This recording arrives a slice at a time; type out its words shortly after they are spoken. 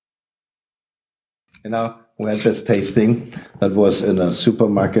we had this tasting that was in a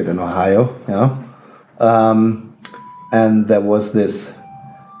supermarket in Ohio, and there was this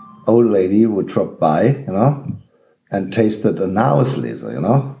old lady who dropped by, and tasted an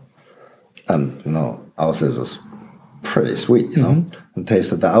Auslese, and, Auslese is pretty sweet, and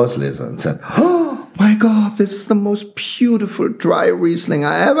tasted the Auslese and said, "Oh my God, this is the most beautiful dry Riesling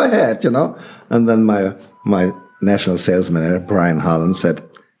I ever had," And then my national sales manager, Brian Holland, said,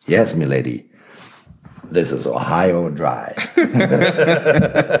 "Yes, milady, this is Ohio dry."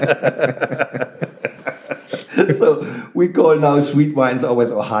 So we call now sweet wines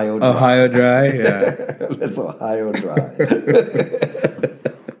always Ohio dry. Ohio dry, yeah. That's Ohio dry.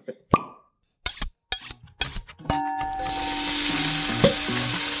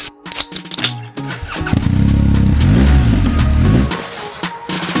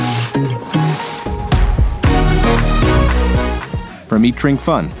 From Eat Drink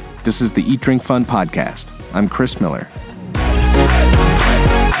Fun, this is the Eat Drink Fun podcast. I'm Chris Miller.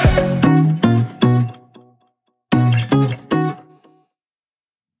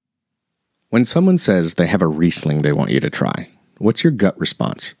 When someone says they have a Riesling they want you to try, what's your gut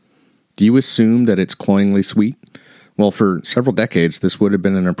response? Do you assume that it's cloyingly sweet? Well, for several decades, this would have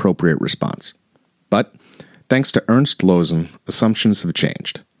been an appropriate response. But thanks to Ernst Losen, assumptions have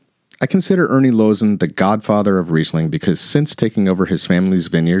changed. I consider Erni Losen the godfather of Riesling because since taking over his family's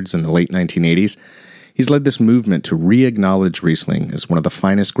vineyards in the late 1980s, he's led this movement to re-acknowledge Riesling as one of the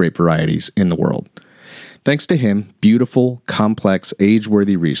finest grape varieties in the world. Thanks to him, beautiful, complex,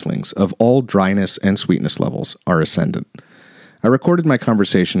 age-worthy Rieslings of all dryness and sweetness levels are ascendant. I recorded my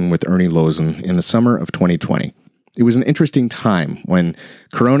conversation with Erni Losen in the summer of 2020. It was an interesting time when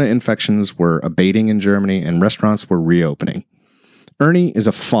corona infections were abating in Germany and restaurants were reopening. Erni is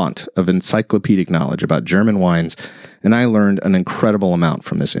a font of encyclopedic knowledge about German wines, and I learned an incredible amount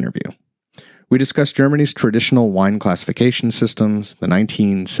from this interview. We discussed Germany's traditional wine classification systems, the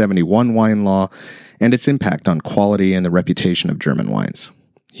 1971 wine law, and its impact on quality and the reputation of German wines.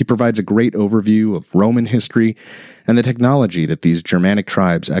 He provides a great overview of Roman history and the technology that these Germanic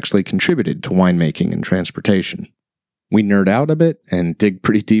tribes actually contributed to winemaking and transportation. We nerd out a bit and dig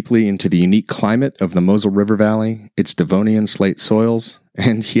pretty deeply into the unique climate of the Mosel River Valley, its Devonian slate soils,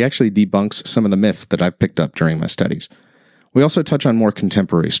 and he actually debunks some of the myths that I've picked up during my studies. We also touch on more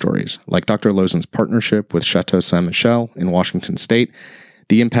contemporary stories, like Dr. Losen's partnership with Chateau Saint-Michel in Washington state,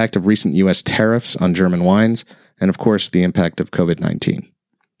 the impact of recent U.S. tariffs on German wines, and of course, the impact of COVID-19.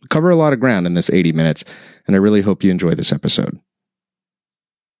 We cover a lot of ground in this 80 minutes, and I really hope you enjoy this episode.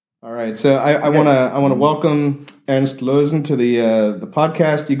 All right, so I want to welcome Ernst Losen to the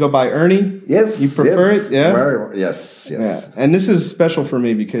podcast. You go by Erni? Yes. You prefer it? Yeah. Yes. Yeah. And this is special for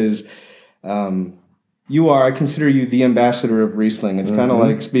me because I consider you the ambassador of Riesling. It's kind of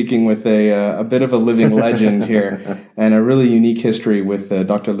like speaking with a bit of a living legend here, and a really unique history with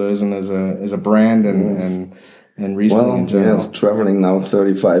Dr. Losen as a brand and Riesling in general. Yes, traveling now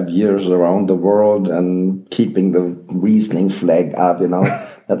 35 years around the world and keeping the Riesling flag up,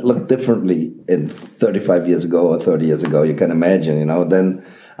 that looked differently in 35 years ago or 30 years ago. You can imagine, then,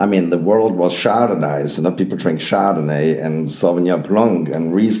 the world was Chardonnay, people drink Chardonnay and Sauvignon Blanc,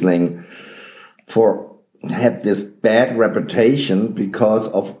 and Riesling had this bad reputation because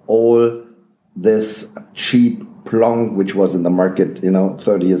of all this cheap Blanc which was in the market,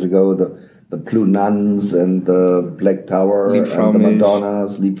 30 years ago, the Blue Nuns and the Black Tower and the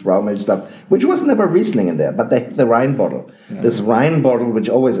Madonnas, Liebfraumilch stuff, which was never Riesling in there, but they had the Rhine bottle. Yeah. This Rhine bottle, which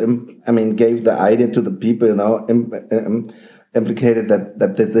always, gave the idea to the people, implicated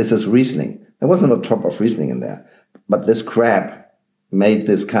that this is Riesling. There wasn't a drop of Riesling in there, but this crap made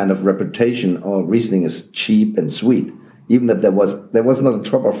this kind of reputation, Riesling is cheap and sweet, even that there was not a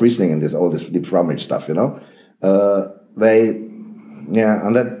drop of Riesling in all this Liebfraumilch stuff, and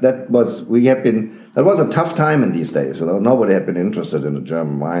that was a tough time in these days. Nobody had been interested in the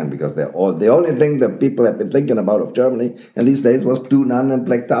German wine because the only thing that people had been thinking about of Germany in these days was Blue Nun and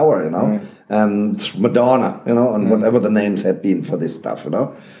Black Tower, and Madonna, and whatever the names had been for this stuff,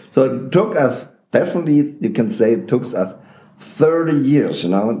 So it took us, definitely, you can say it took us 30 years,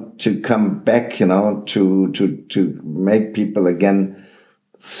 to come back, to make people again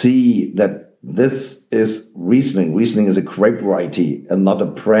see that this is Riesling. Riesling is a grape variety and not a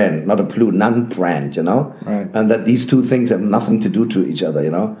brand, not a Blue Nun brand, Right. And that these two things have nothing to do to each other,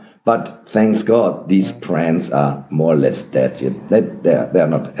 But thanks God, these brands are more or less dead. They're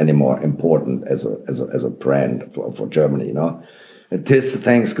not anymore important as a brand for Germany, It is,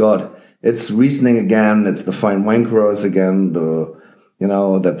 thanks God, it's Riesling again. It's the fine wine growers again.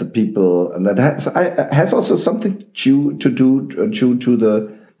 That the people, and that has also something to do to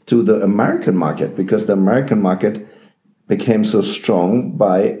the to the American market, because the American market became so strong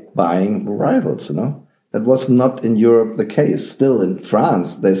by buying varietals, That was not in Europe the case. Still in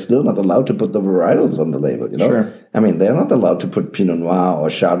France, they're still not allowed to put the varietals on the label, Sure. I mean, they're not allowed to put Pinot Noir or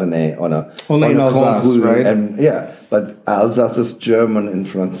Chardonnay on a... Only on in a Alsace, Grand Cru, right? And, yeah, but Alsace is German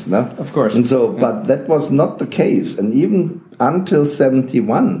influence, no? Of course. And so, but that was not the case. And even until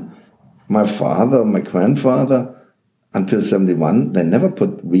 71, my father, my grandfather, until 71, they never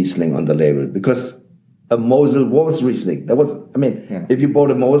put Riesling on the label, because a Mosel was Riesling. That was, if you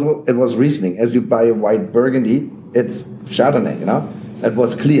bought a Mosel, it was Riesling. As you buy a white Burgundy, it's Chardonnay, It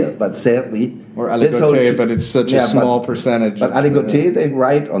was clear, but sadly... Or Aligoté, but it's such a small percentage. But Aligoté, they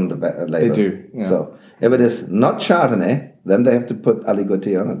write on the label. They do, yeah. So if it is not Chardonnay, then they have to put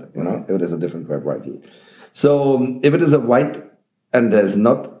Aligoté on it, if it is a different grape variety. So if it is a white and there's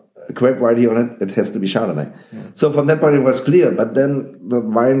not a grape variety on it, it has to be Chardonnay. Yeah. So from that point, it was clear. But then the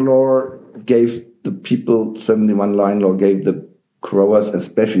wine law gave the people, 71 wine law gave the growers,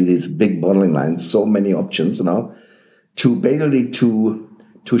 especially these big bottling lines, so many options, to basically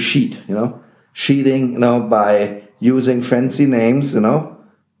to sheet, sheeting, by using fancy names,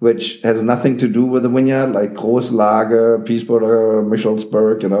 which has nothing to do with the vineyard, like Großlage, Piesbruder,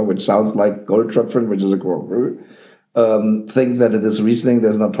 Michelsberg, which sounds like Goldtröpfen, which is a Grand Cru. Think that it is Riesling,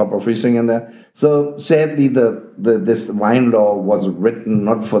 there's no top of Riesling in there. So sadly, this wine law was written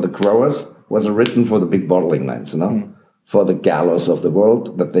not for the growers, was written for the big bottling lines, for the Gallos of the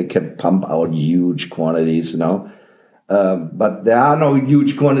world, that they can pump out huge quantities, but there are no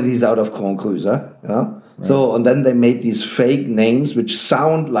huge quantities out of Grand Crus, Right. So, and then they made these fake names which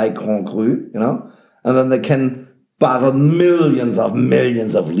sound like Grand Cru, and then they can bottle millions of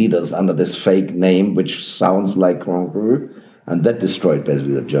liters under this fake name which sounds like Grand Cru, and that destroyed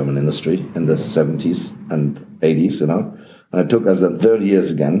basically the German industry in the 70s and 80s, And it took us 30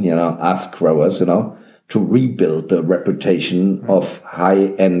 years again, us growers, to rebuild the reputation of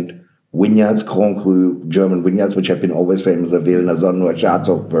high-end vineyards, Grand Cru German vineyards, which have been always famous, Wilner Sonne or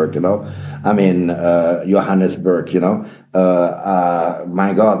Schwarzhochberg, Johannesburg,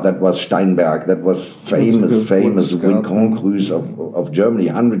 my God, that was Steinberg, that was famous Grand Crus of Germany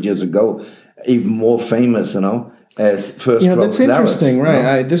 100 years ago, even more famous, as first. Yeah, that's interesting,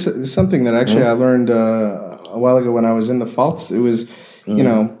 right? This is something that actually I learned a while ago when I was in the Pfalz. It was,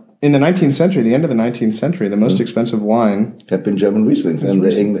 in the 19th century, the end of the 19th century, the most expensive wine have been German Rieslings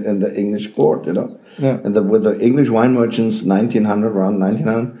in the English court, Yeah. And with the English wine merchants, around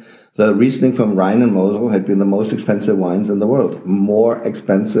 1900, the Riesling from Rhine and Mosel had been the most expensive wines in the world. More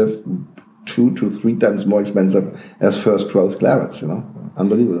expensive, 2 to 3 times more expensive as first growth clarets,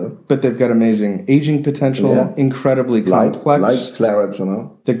 Unbelievable. But they've got amazing aging potential, incredibly complex. Light clarets,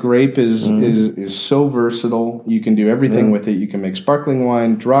 The grape is so versatile. You can do everything with it. You can make sparkling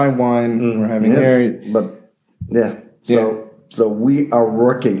wine, dry wine. We're having here. But so we are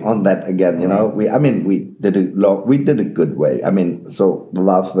working on that again. We did a good way. So the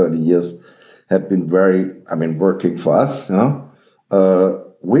last 30 years have been very, working for us.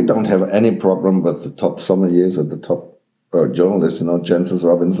 We don't have any problem with the top sommeliers and the top journalists, Jancis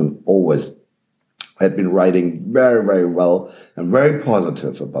Robinson always had been writing very, very well and very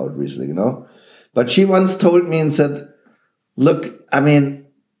positive about Riesling, But she once told me and said, look, I'm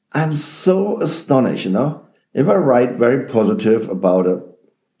so astonished, If I write very positive about a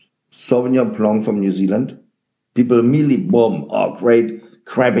Sauvignon Blanc from New Zealand, people immediately, boom, oh, great,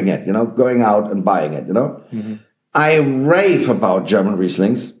 grabbing it, going out and buying it, Mm-hmm. I rave about German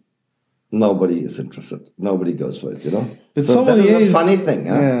Rieslings. Nobody is interested. Nobody goes for it, But so that is a funny thing.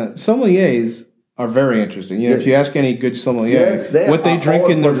 Sommeliers are very interesting. If you ask any good sommelier what they drink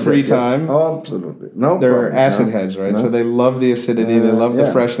in their free time, absolutely, they're acid heads, right? So they love the acidity, they love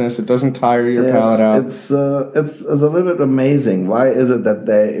the freshness. It doesn't tire your palate out. It's a little bit amazing. Why is it that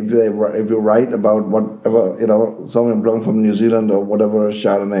if you write about whatever Sauvignon Blanc from New Zealand or whatever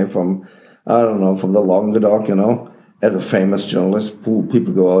Chardonnay from from the Languedoc, as a famous journalist,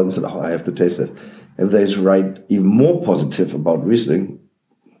 people go out and say, I have to taste it. If they write even more positive about Riesling,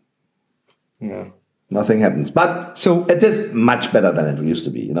 nothing happens. But so it is much better than it used to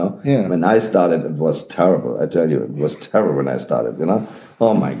be, Yeah. When I started, it was terrible. I tell you, it was terrible when I started,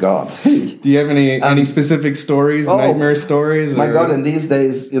 Oh, my God. Do you have any specific stories, nightmare stories? My God, in these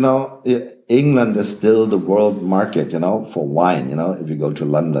days, England is still the world market, for wine, if you go to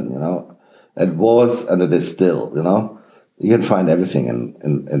London, It was, and it is still, You can find everything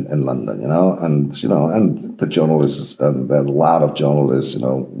in London, and the journalists, there are a lot of journalists,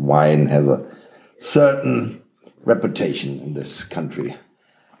 wine has a certain reputation in this country.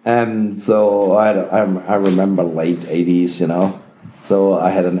 And so I remember late 80s, So I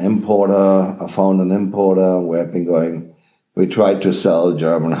had an importer. I found an importer. We have been going. We tried to sell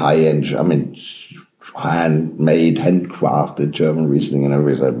German high-end. I mean, handmade, handcrafted German Riesling, and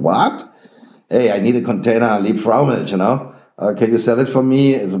everybody said, "What? Hey, I need a container. I leave Fraumilch, can you sell it for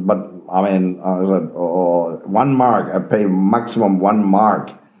me?" But I mean, I said, "Oh, 1 mark. I pay maximum 1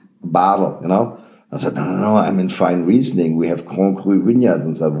 mark a bottle, I said, no, I'm in fine Riesling. We have Grand Cru vineyards.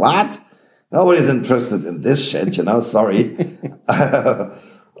 And said, what? Nobody's interested in this shit, sorry.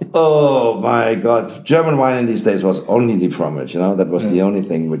 Oh, my God. German wine in these days was only Liebfraumilch, That was the only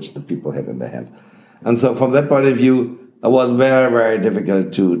thing which the people had in their hand. And so from that point of view, it was very, very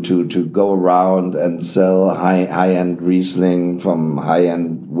difficult to go around and sell high-end Riesling from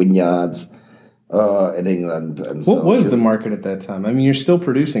high-end vineyards in England. And what was the market at that time? I mean, you're still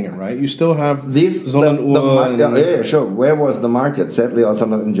producing it, right? You still have yeah, sure. Where was the market? Sadly, also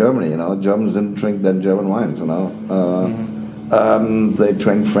not in Germany. Germans didn't drink then German wines. They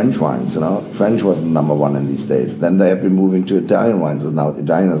drank French wines. French was number one in these days. Then they have been moving to Italian wines.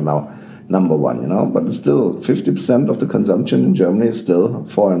 Italian is now number one. But it's still 50% of the consumption in Germany is still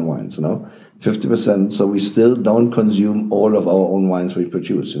foreign wines. 50%. So we still don't consume all of our own wines we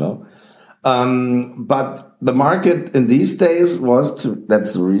produce. But the market in these days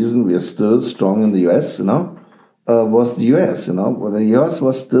that's the reason we are still strong in the US, was the US, Well, the US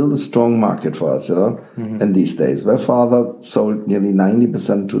was still the strong market for us, in these days. My father sold nearly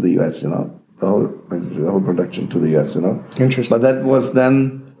 90% to the US, the whole production to the US, Interesting. But that was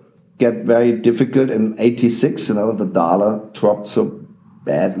then get very difficult in 86, the dollar dropped so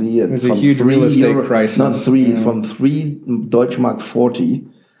badly. It was a huge real estate crisis. From 3 Deutschmark 40,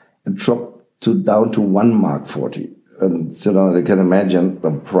 it dropped down to 1 mark 40. And, you can imagine the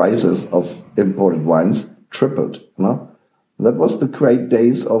prices of imported wines tripled, That was the great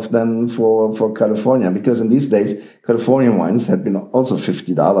days of then for California, because in these days, Californian wines had been also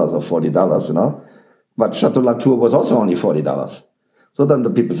 $50 or $40, But Chateau Latour was also only $40. So then the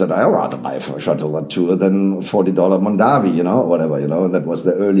people said, I'd rather buy for Chateau Latour than $40 Mondavi, whatever, And that was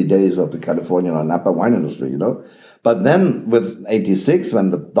the early days of the Californian or Napa wine industry, But then with 86, when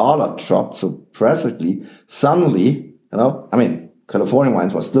the dollar dropped so drastically, suddenly, Californian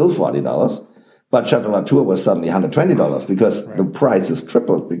wines were still $40, but Chateau Latour was suddenly $120 because the prices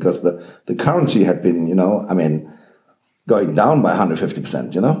tripled, because the currency had been, going down by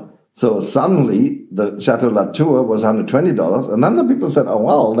 150%, So suddenly the Chateau Latour was $120, and then the people said, oh,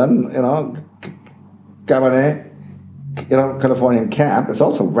 well, then, Cabernet, Californian Cab is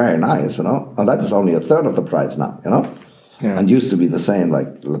also very nice, and that is only a third of the price now, Yeah. And used to be the same,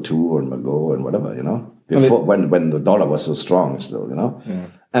 like Latour and Margaux and whatever, before when the dollar was so strong still, Yeah.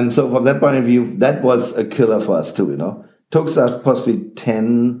 And so from that point of view, that was a killer for us too, Took us possibly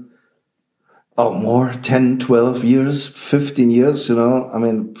 10 or more, 10, 12 years, 15 years,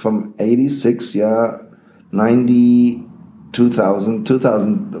 from 86, 90,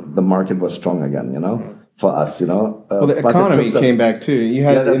 2000, the market was strong again, for us, Well, the economy came back too. You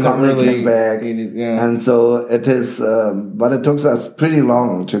had the economy came back, 80s, and so it is. But it took us pretty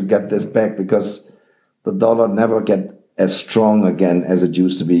long to get this back, because the dollar never get as strong again as it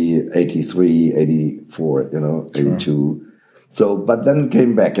used to be 83, 84, 82. Sure. So, but then it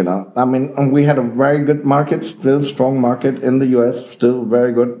came back, and we had a very good market, still strong market in the US, still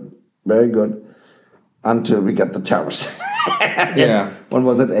very good, until we got the tariffs. Yeah. When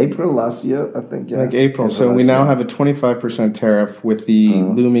was it? April last year, I think. Yeah. Like April. So we now have a 25% tariff with the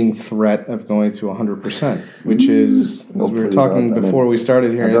looming threat of going to 100%, which is, as we were talking before we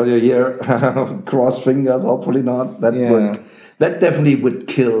started here. Until you hear, cross fingers, hopefully not. That definitely would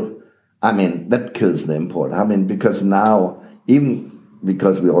kill. That kills the import. Because now, even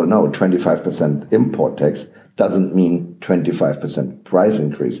because we all know 25% import tax doesn't mean 25% price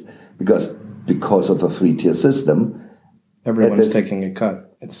increase, because of the 3-tier system. Everyone's taking a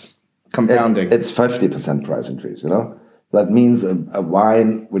cut. It's compounding. It's 50% price increase, That means a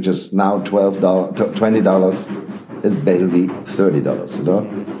wine which is now $12, $20 is basically $30,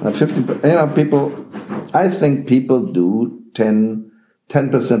 And 50%, people, I think people do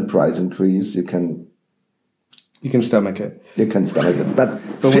 10% price increase. You can stomach it. You can stomach it. But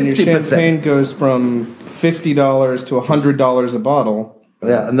when your champagne goes from $50 to $100 a bottle.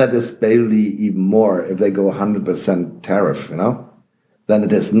 Yeah, and that is barely even more if they go 100% tariff, Then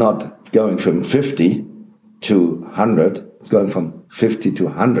it is not going from 50 to 100, it's going from 50 to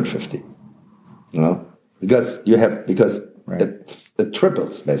 150, Because it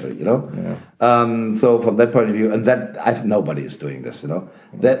triples, basically, Yeah. So from that point of view, and nobody is doing this,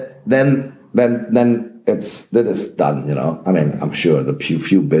 That then that is done, I'm sure the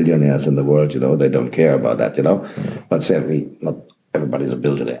few billionaires in the world, they don't care about that, But certainly not everybody's a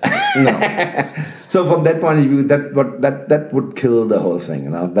builder. No. So from that point of view, that would kill the whole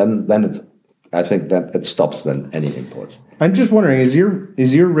thing. Then it's. I think that it stops then any imports. I'm just wondering, is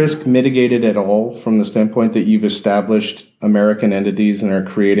your risk mitigated at all from the standpoint that you've established American entities and are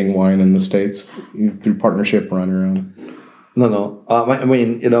creating wine in the States through partnership or on your own? No. I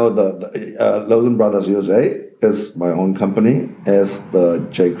mean, the Lozen Brothers USA is my own company, as the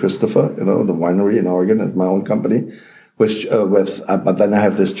J. Christopher, the winery in Oregon is my own company. But then I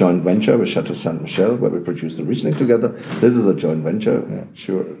have this joint venture with Chateau Saint Michel, where we produce the Riesling together. This is a joint venture,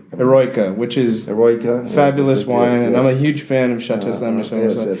 sure. Heroica, which is fabulous wine, and I'm a huge fan of Chateau Saint Michel.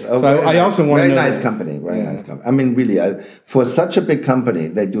 Yes. So I also want to know. Very nice company. I mean, really, for such a big company,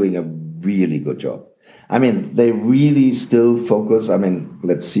 they're doing a really good job. I mean, they really still focus. I mean,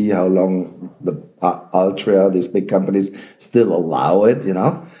 let's see how long the Altria, these big companies, still allow it,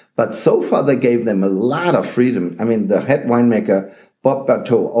 But so far, they gave them a lot of freedom. I mean, the head winemaker, Bob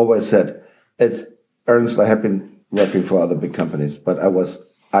Berteau, always said, Ernst, I have been working for other big companies, but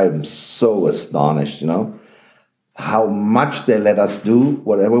I'm so astonished, how much they let us do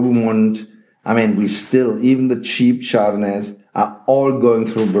whatever we want. I mean, we still, even the cheap Chardonnays are all going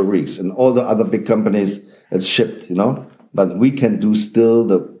through barriques, and all the other big companies, it's shipped, But we can do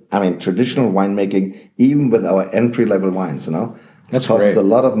still traditional winemaking, even with our entry-level wines, It costs a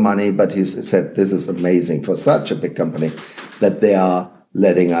lot of money, but he said this is amazing for such a big company that they are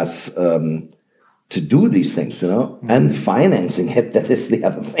letting us to do these things, and financing it. That is the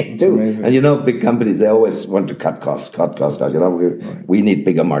other thing too. And big companies, they always want to cut costs. We need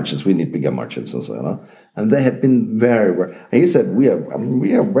bigger margins. And so and they have been very. And he said we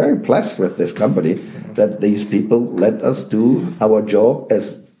are very blessed with this company that these people let us do our job as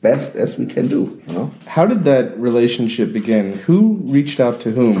best as we can do. How did that relationship begin? Who reached out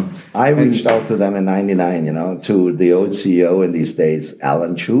to whom? I reached out to them in '99. To the old CEO in these days,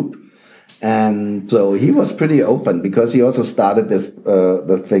 Alan Shoup. And so he was pretty open, because he also started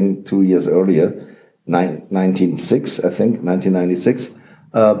the thing 2 years earlier, 1996, with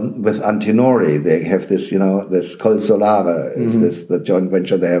Antinori. They have this, this Col Solare is the joint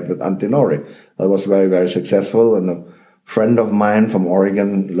venture they have with Antinori. That was very, very successful. And a friend of mine from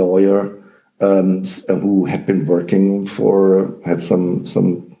Oregon, lawyer, who had been had some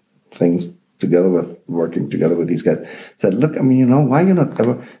things working together with these guys, said, look, why you not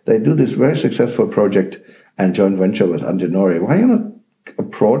ever, they do this very successful project and joint venture with Antinori, why you not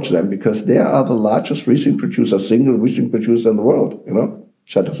approach them, because they are the largest Riesling producer, single Riesling producer in the world,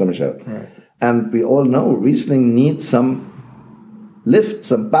 Chateau Saint Michel. Right. And we all know Riesling needs some lift,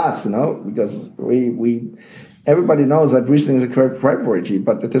 some buzz, because everybody knows that Riesling is a great variety,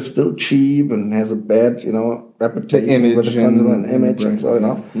 but it is still cheap and has a bad, reputation with the consumer and image, and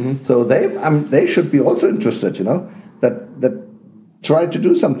so, So they should be also interested, that try to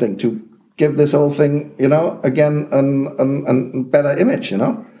do something to give this whole thing, again, a better image,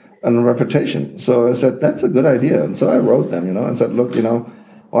 and reputation. So I said, that's a good idea. And so I wrote them, and said, look,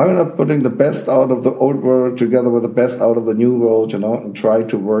 why are we not putting the best out of the old world together with the best out of the new world, and try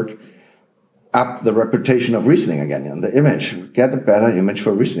to work up the reputation of Riesling again, the image, get a better image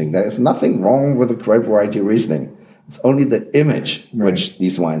for Riesling. There is nothing wrong with a grape variety Riesling. It's only the image which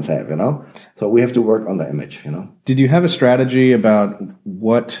these wines have, So we have to work on the image, Did you have a strategy about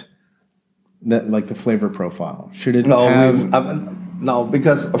the flavor profile? Should it No,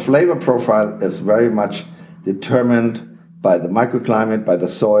 because a flavor profile is very much determined by the microclimate, by the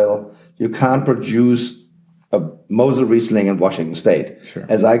soil. You can't produce a Mosel Riesling in Washington State,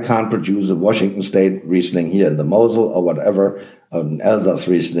 as I can't produce a Washington State Riesling here in the Mosel or whatever, an Elsass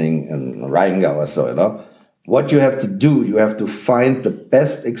Riesling in Rheingau or so, What you have to do, you have to find the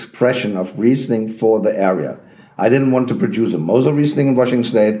best expression of Riesling for the area. I didn't want to produce a Mosel Riesling in Washington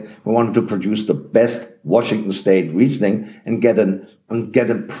State. We wanted to produce the best Washington State Riesling and get a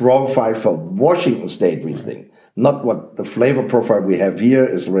profile for Washington State Riesling. Not what the flavor profile we have here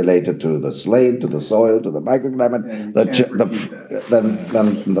is related to the slate, to the soil, to the microclimate.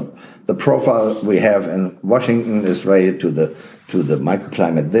 The profile we have in Washington is related to the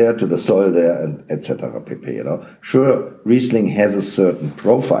microclimate there, to the soil there, and etc. Sure, Riesling has a certain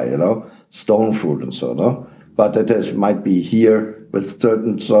profile, stone fruit and so, but it might be here with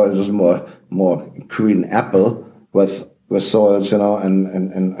certain soils more green apple with soils,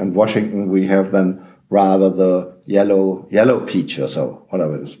 and Washington we have then rather the yellow peach or so,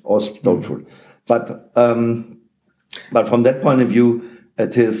 whatever it is, or stone fruit. But from that point of view,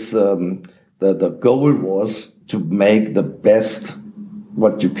 it is the goal was to make the best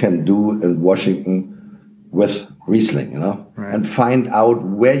what you can do in Washington with Riesling, and find out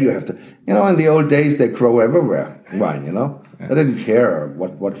where you have to. In the old days they grow everywhere wine, I didn't care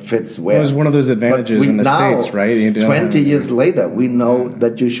what fits where. It was one of those advantages in the States, right? 20 years later, we know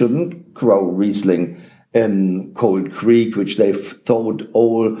that you shouldn't grow Riesling in Cold Creek, which they thought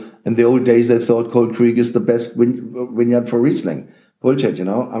in the old days, they thought Cold Creek is the best vineyard for Riesling. Bullshit,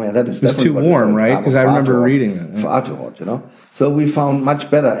 I mean, that is it's too warm, right? Because I remember reading it. Yeah. Far too hot, So we found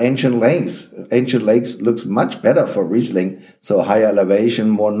much better ancient lakes. Ancient lakes looks much better for Riesling. So higher elevation,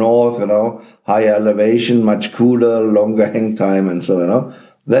 more north, higher elevation, much cooler, longer hang time, and so,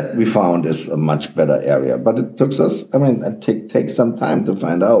 that we found is a much better area. But it took us, it takes some time to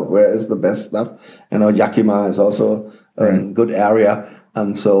find out where is the best stuff. Yakima is also a good area.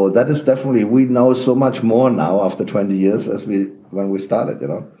 And so that is definitely, we know so much more now after 20 years when we started,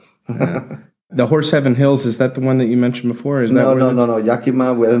 Yeah. The Horse Heaven Hills, is that the one that you mentioned before? No.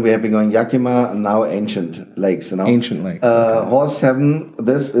 Yakima, we have been going Yakima and now Ancient Lakes, Ancient Lakes. Horse Heaven,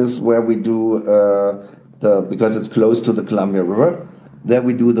 this is where we do because it's close to the Columbia River, there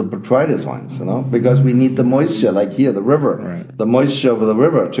we do the botrytis wines, because we need the moisture, like here, the river, the moisture of the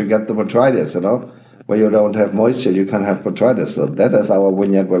river to get the botrytis, Where you don't have moisture, you can have botrytis. So that is our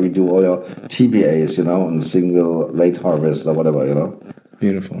vineyard where we do all your TBAs, and single late harvest or whatever,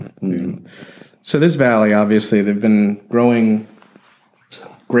 Beautiful. Mm-hmm. So this valley, obviously, they've been growing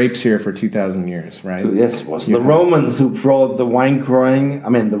grapes here for 2,000 years, right? Yes, it was the Romans who brought the wine growing.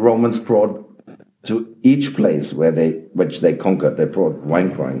 The Romans brought to each place which they conquered, they brought wine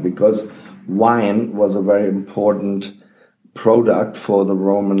growing, because wine was a very important product for the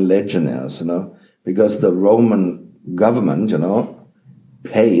Roman legionnaires, because the Roman government,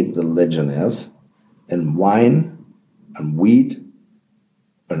 paid the legionnaires in wine and wheat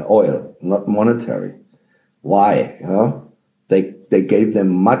and oil, not monetary. Why? They gave them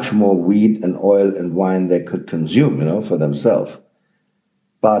much more wheat and oil and wine they could consume, for themselves.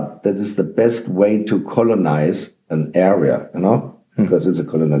 But that is the best way to colonize an area, because it's a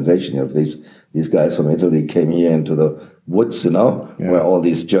colonization. These guys from Italy came here into the woods, where all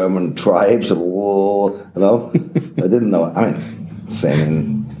these German tribes, I didn't know.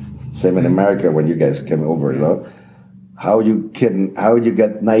 Same in America when you guys came over, how you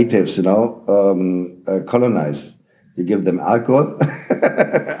get natives, colonized. You give them alcohol.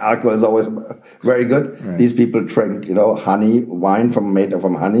 Alcohol is always very good. Right. These people drink, honey, wine made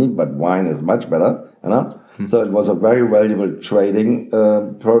from honey, but wine is much better, So it was a very valuable trading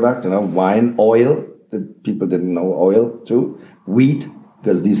product, wine, oil. People didn't know oil too. Wheat,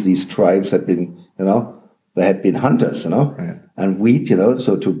 because these tribes had been, they had been hunters, Right. And wheat,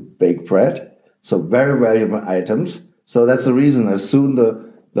 so to bake bread. So very valuable items. So that's the reason. As soon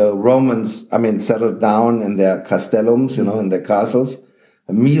the Romans, settled down in their castellums, in their castles,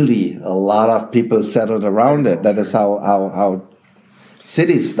 immediately a lot of people settled around it. That is how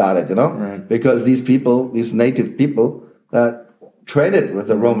cities started, Right. because these native people, traded with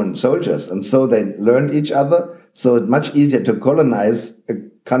the Roman soldiers, and so they learned each other. So it's much easier to colonize a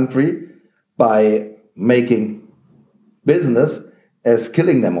country by making business as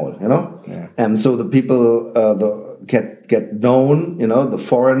killing them all, Yeah. And so the people get known, the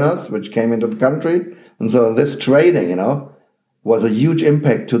foreigners which came into the country, and so this trading, was a huge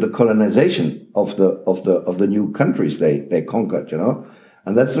impact to the colonization of the new countries they conquered,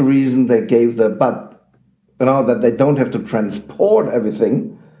 and that's the reason they gave that they don't have to transport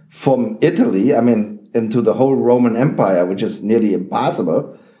everything from Italy, into the whole Roman Empire, which is nearly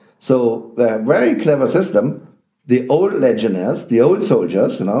impossible. So the very clever system. The old legionnaires, the old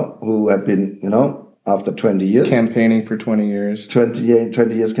soldiers, who have been, after 20 years. Campaigning for 20 years. 20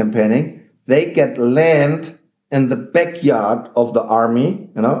 years campaigning. They get land in the backyard of the army,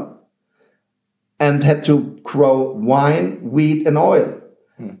 and had to grow wine, wheat, and oil.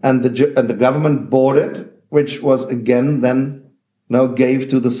 And the government bought it, which was again then gave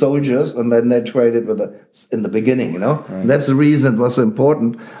to the soldiers, and then they traded in the beginning, Right. That's the reason it was so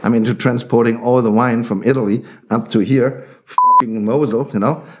important. To transporting all the wine from Italy up to here, fucking Mosul,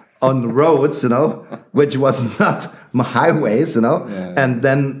 on the roads, which was not highways, Yeah. And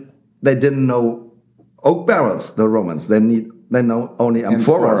then they didn't know oak barrels, the Romans. They know only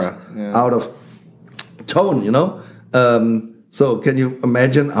amphoras Yeah. out of tone, So can you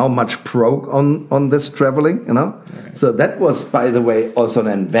imagine how much broke on this traveling, Right. So that was, by the way, also an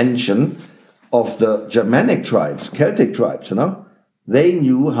invention of the Germanic tribes, Celtic tribes, They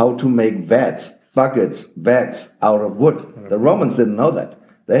knew how to make buckets, vats out of wood. The Romans didn't know that.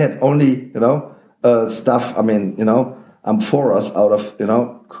 They had only, stuff, amphoras out of,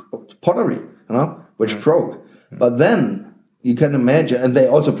 pottery, which broke. But then you can imagine, and they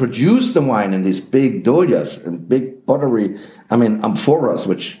also produce the wine in these big dolias and big pottery, amphoras,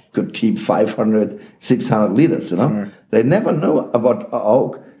 which could keep 500, 600 liters, Sure. They never know about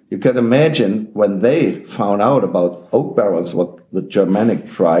oak. You can imagine when they found out about oak barrels, what the Germanic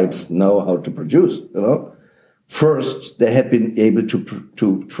tribes know how to produce, First, they had been able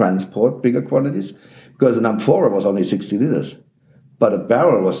to transport bigger quantities, because an amphora was only 60 liters. But a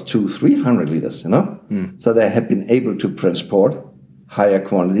barrel was 200-300 liters, So they had been able to transport higher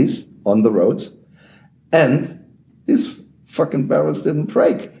quantities on the roads. And these fucking barrels didn't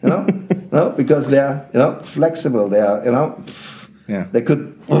break, because they're, flexible. They are, they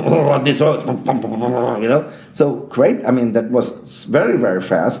could, on these roads, So great. That was very, very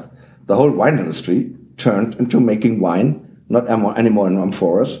fast. The whole wine industry turned into making wine, not anymore in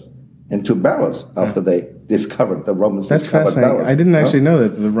amphoras, into barrels after they discovered, the Romans That's discovered fascinating. barrels. I didn't actually know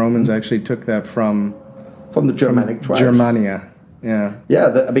that the Romans actually took that from the Germanic tribes. Germania. Yeah.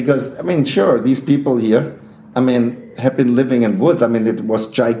 Yeah, because, sure, these people here, have been living in woods. It was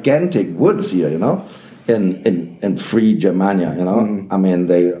gigantic woods here, in free Germania,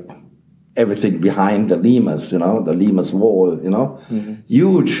 they, everything behind the Limes, the Limes wall,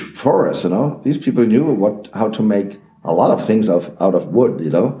 huge forests, These people knew how to make a lot of things out of wood,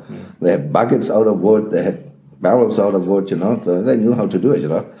 They had buckets out of wood, they had barrels out of wood, so they knew how to do it,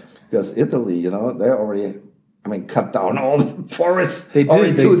 Because Italy, they already, cut down all the forests They did.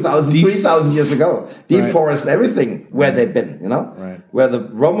 already 2,000, 3,000 years ago. Deforest everything where they've been, Right. Where the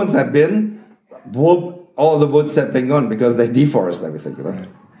Romans have been, all the woods have been gone because they deforest everything, Right.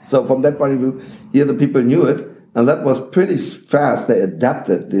 So from that point of view, here the people knew it, and that was pretty fast. They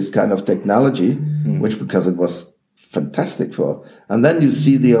adapted this kind of technology, because it was fantastic for. And then you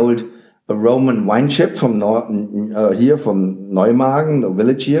see the old Roman wine ship from here from Neumagen, the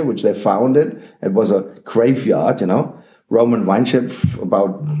village here, which they founded. It was a graveyard, Roman wine ship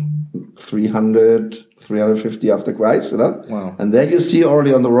about 300, 350 after Christ, Wow. And there you see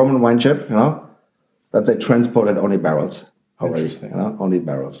already on the Roman wine ship, that they transported only barrels already, only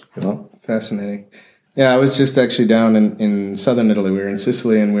barrels, Fascinating. Yeah, I was just actually down in southern Italy. We were in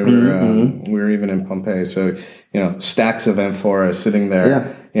Sicily, and we were even in Pompeii. So, stacks of amphora sitting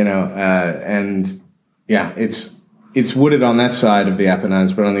there. Yeah. It's wooded on that side of the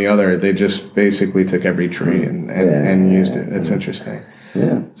Apennines, but on the other, they just basically took every tree and used it. That's interesting.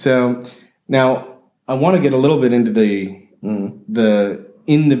 Yeah. So now I want to get a little bit into the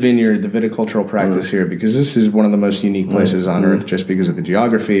in the vineyard, the viticultural practice here, because this is one of the most unique places on earth, just because of the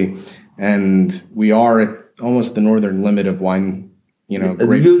geography, and we are at almost the northern limit of wine.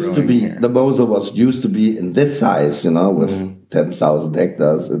 It used to be here. the Moser was used to be in this size, with 10,000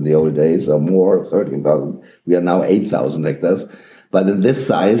 hectares in the old days, or more, 13,000. We are now 8,000 hectares, but in this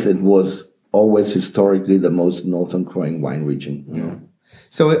size, it was always historically the most northern growing wine region.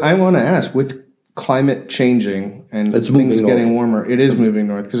 So I want to ask, with climate changing and It's things moving getting north. warmer, it is moving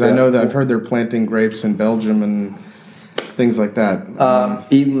north, because I know that I've heard they're planting grapes in Belgium and things like that.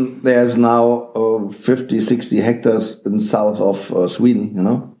 Even there's now 50, 60 hectares in south of Sweden,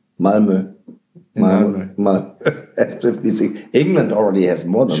 Malmö. That's 56. England already has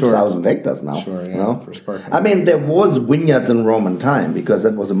more than 1,000 hectares now. Sure, yeah, for sparkling. There was vineyards in Roman time, because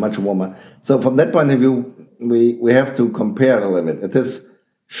that was a much warmer. So from that point of view, we have to compare a little bit. It is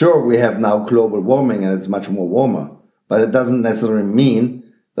sure we have now global warming and it's much more warmer, but it doesn't necessarily mean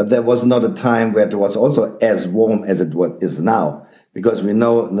that there was not a time where it was also as warm as it is now. Because we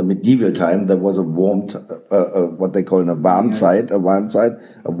know in the medieval time there was a warm, what they call a warm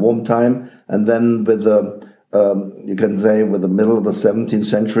time, and then with the you can say with the middle of the 17th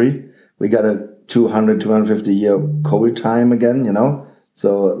century we got a 250 year cold time again. So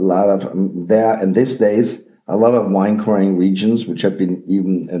a lot of there in these days a lot of wine growing regions which have been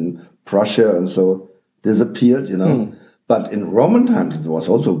even in Prussia and so disappeared. But in Roman times it was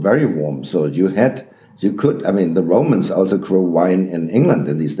also very warm, so the Romans also grow wine in England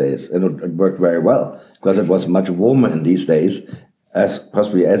in these days, and it worked very well because it was much warmer in these days, as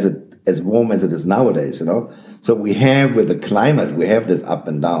warm as it is nowadays, So we have with the climate, we have this up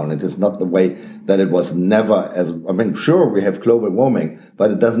and down. It is not the way that it was never sure we have global warming, but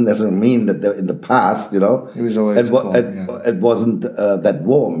it doesn't necessarily mean that in the past, it was always it wasn't that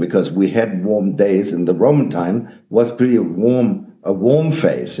warm, because we had warm days in the Roman time. Was pretty a warm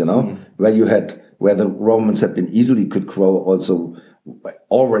phase, where the Romans had been easily could grow also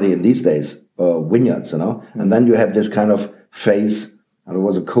already in these days vineyards, And then you had this kind of phase, and it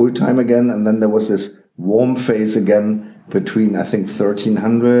was a cold time again, and then there was this warm phase again between, I think,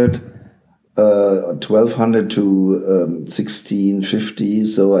 1300, 1200 to 1650.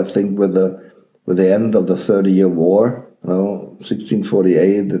 So I think with the end of the 30-Year War,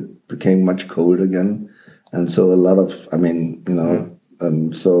 1648, it became much colder again. And so a lot of,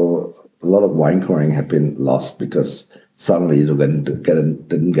 so a lot of wine growing had been lost because suddenly you didn't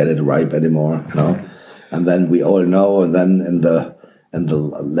get it ripe anymore, And then we all know, and then in the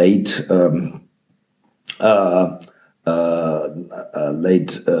late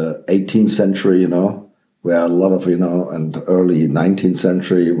late 18th century, where a lot of, and early 19th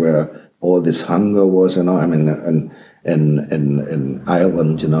century, where all this hunger was, in Ireland,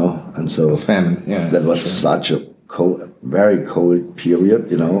 and so famine, that was such a very cold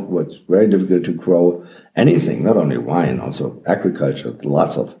period, it was very difficult to grow anything, not only wine, also agriculture,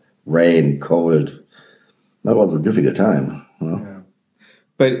 lots of rain, cold. That was a difficult time.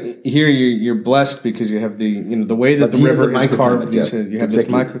 But here you're blessed because you have the way that the river is carved. You have this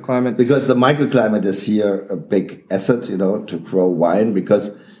microclimate. Because the microclimate is here a big asset, to grow wine,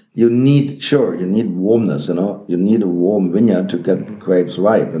 because you need warmness, you need a warm vineyard to get the grapes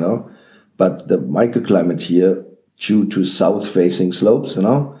ripe, But the microclimate here, due to south-facing slopes,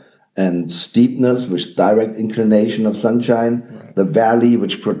 and steepness with direct inclination of sunshine, the valley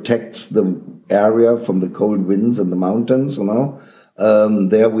which protects the area from the cold winds and the mountains,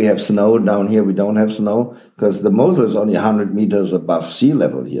 there we have snow. Down here we don't have snow because the Mosel is only 100 meters above sea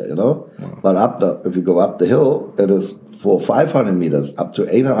level here, But if you go up the hill, it is 500 meters up to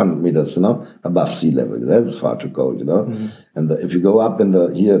 800 meters, above sea level. That is far too cold, And if you go up in the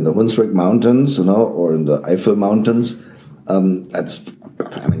Hunsrück Mountains, or in the Eifel Mountains,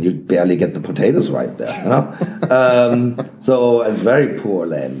 you barely get the potatoes right there, So it's very poor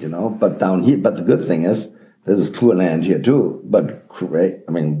land, But down here, but the good thing is, this is poor land here too. But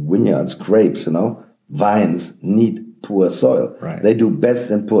vineyards, grapes, vines need poor soil. Right. They do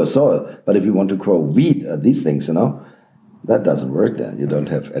best in poor soil. But if you want to grow wheat, these things, that doesn't work there. You don't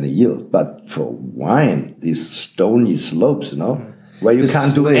have any yield. But for wine, these stony slopes, where you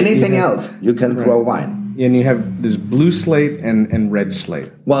can't do anything else, you can grow wine. And you have this blue slate and red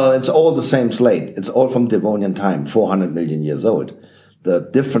slate. Well, it's all the same slate. It's all from Devonian time, 400 million years old. The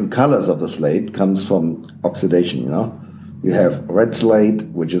different colors of the slate comes from oxidation, You have red slate,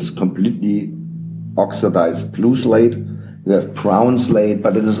 which is completely oxidized blue slate. You have brown slate,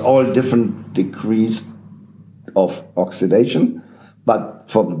 but it is all different degrees of oxidation. But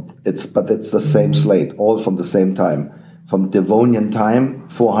it's the same slate, all from the same time. From Devonian time,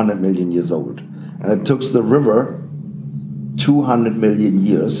 400 million years old. And it took the river 200 million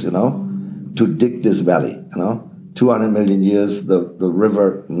years, to dig this valley, 200 million years the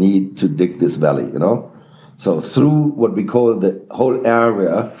river need to dig this valley, So through what we call the whole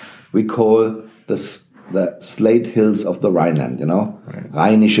area, we call the slate hills of the Rhineland,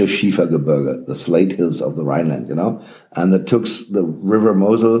 Rheinische Schiefergebirge, the slate hills of the Rhineland, And it took the river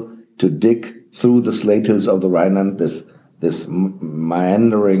Mosel to dig through the slate hills of the Rhineland, this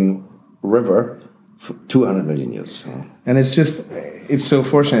meandering river, for 200 million years. And it's so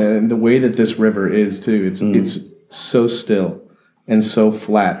fortunate, and the way that this river is too, it's so still and so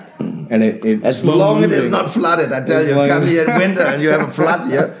flat, and as long as it's not flooded, I tell you, come here in winter and you have a flood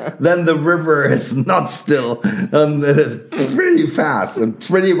here, then the river is not still, and it is pretty fast and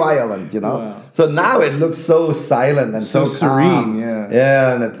pretty violent, Wow. So now it looks so silent and so serene,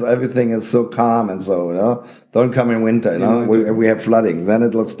 and everything is so calm and so, Don't come in winter, we have floodings, then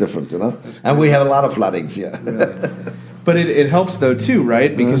it looks different, and we have a lot of floodings here. Yeah. But it helps though too,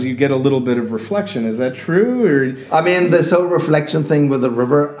 right? Because you get a little bit of reflection. Is that true? Or this whole reflection thing with the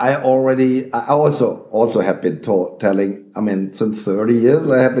river, I also have been telling. Since 30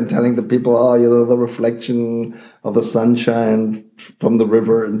 years, I have been telling the people, the reflection of the sunshine from the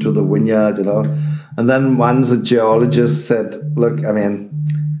river into the vineyard, And then once a geologist said, "Look,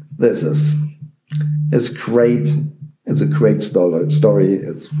 this is great. It's a great story.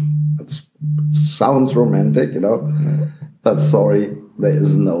 It sounds romantic, but sorry,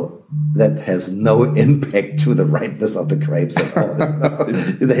 that has no impact to the ripeness of the grapes at all."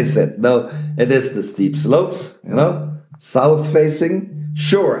 They said, no, it is the steep slopes, south facing.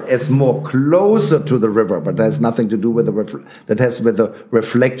 Sure, it's more closer to the river, but that has nothing to do with that has with the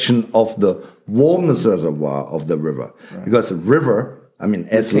reflection of the warmness reservoir of the river, because the river,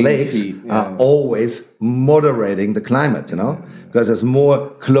 as lakes are always moderating the climate, because as more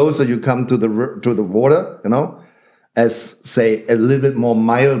closer you come to the water, as say a little bit more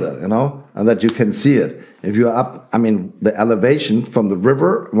milder, and that you can see it. If you're up, the elevation from the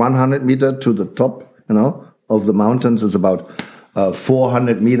river 100 meter to the top, of the mountains is about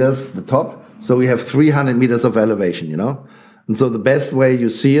 400 meters the top. So we have 300 meters of elevation, and so the best way you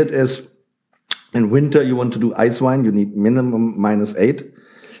see it is. In winter, you want to do ice wine, you need minimum -8.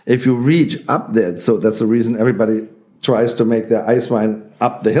 If you reach up there, so that's the reason everybody tries to make their ice wine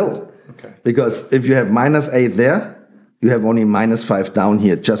up the hill. Okay. Because if you have -8 there, you have only -5 down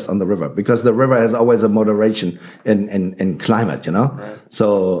here just on the river, because the river has always a moderation in climate, you know? Right.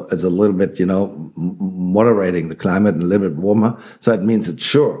 So it's a little bit, you know, moderating the climate and a little bit warmer. So it means it's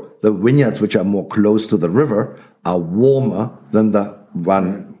sure the vineyards which are more close to the river are warmer than the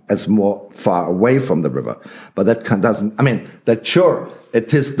one that's more far away from the river. But that doesn't, I mean, that sure,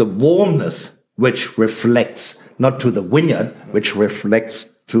 it is the warmness which reflects, not to the vineyard, which reflects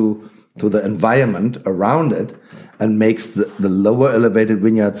to the environment around it, and makes the lower elevated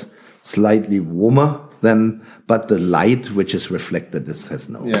vineyards slightly warmer than, but the light which is reflected has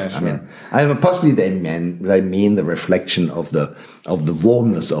no. Yeah, sure. I mean, possibly they mean the reflection of the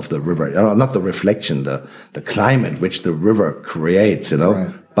warmness of the river, you know, not the reflection, the climate which the river creates, you know, right.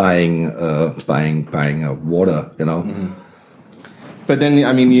 buying water, you know. Mm-hmm. But then,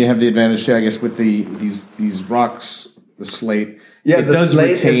 I mean, you have the advantage too, I guess, with these rocks, the slate. Yeah, it the does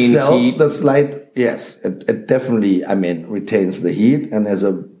slate retain itself, heat. the slate, yes, it definitely, I mean, retains the heat and is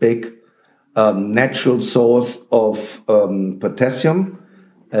a big natural source of potassium.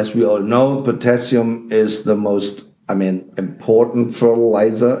 As we all know, potassium is the most, I mean, important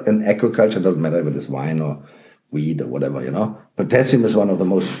fertilizer in agriculture. It doesn't matter if it is wine or wheat or whatever, you know. Potassium is one of the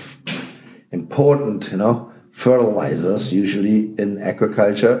most important, you know, fertilizers usually in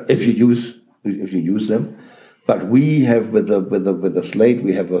agriculture if you use them. But we have with the slate,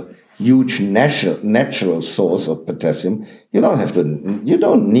 we have a huge natural source of potassium. You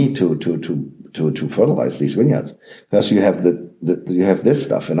don't need to fertilize these vineyards, because you have you have this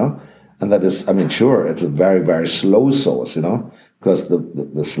stuff, you know, and that is, I mean, sure, it's a very, very slow source, you know, because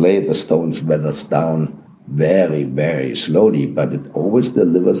the slate, the stones weathers down very, very slowly, but it always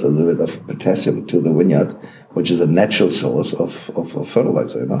delivers a little bit of potassium to the vineyard, which is a natural source of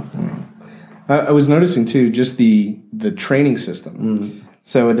fertilizer, you know. I was noticing too, just the training system.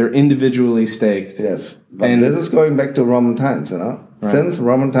 So they're individually staked. Yes, but this is going back to Roman times, you know. Right. Since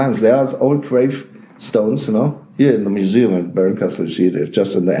Roman times, there's old grave stones, you know. Here in the museum in Bernkastel, you see it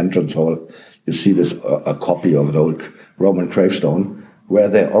just in the entrance hall. You see this a copy of an old Roman gravestone where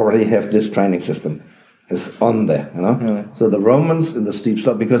they already have this training system. It's on there, you know. Really? So the Romans in the steep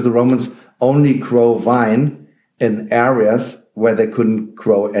slope, because the Romans only grow wine in areas where they couldn't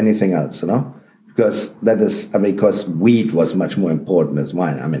grow anything else, you know. Because that is, I mean, because wheat was much more important as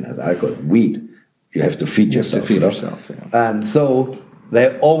wine. I mean, as alcohol, wheat, you have to feed yourself. Yeah. And so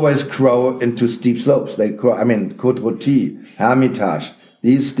they always grow into steep slopes. They grow, I mean, Côte Rôtie, Hermitage,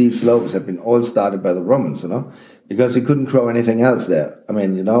 these steep slopes have been all started by the Romans, you know, because you couldn't grow anything else there. I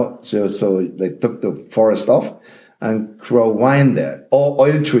mean, you know, so they took the forest off and grow wine there. Or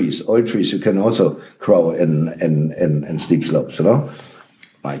oil trees you can also grow in steep slopes, you know.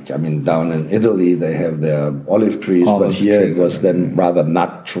 Like, I mean, down in Italy, they have their olive trees, but here it was then rather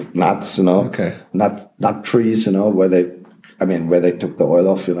nuts, you know, nut trees, you know, where they took the oil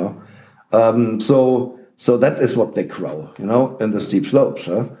off, you know. So that is what they grow, you know, in the steep slopes,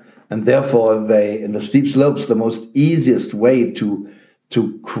 huh? And therefore, in the steep slopes, the most easiest way to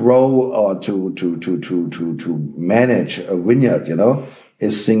grow or to manage a vineyard, you know,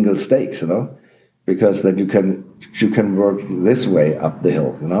 is single stakes, you know. Because then you can work this way up the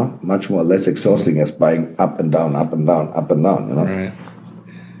hill, you know, much more less exhausting as buying up and down, up and down, up and down, you know. Right.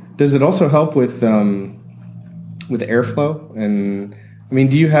 Does it also help with airflow? And I mean,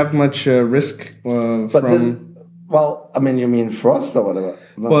 do you have much risk Well, I mean, you mean frost or whatever?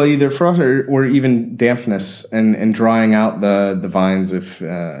 No. Well, either frost or even dampness and drying out the vines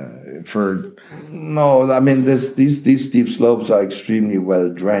for. No, I mean these steep slopes are extremely well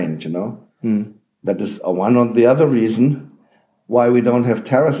drained, you know. That is one of the other reason why we don't have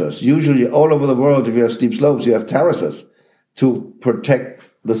terraces. Usually all over the world, if you have steep slopes, you have terraces to protect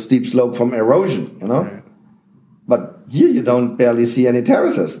the steep slope from erosion, you know? Right. But here you don't barely see any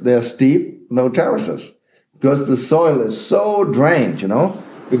terraces. They're steep, no terraces. Because the soil is so drained, you know?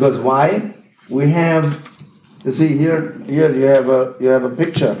 Because why? We have, you see here you have a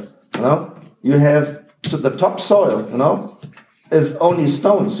picture, you know? You have to the top soil, you know, is only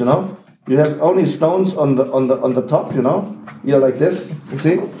stones, you know? You have only stones on the top, you know. You're like this, you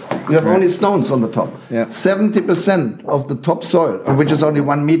see. You have only stones on the top. Yeah. 70% of the top soil, which is only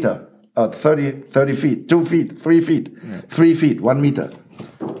 1 meter, 30 feet, 2 feet, 3 feet, 3 feet, 1 meter.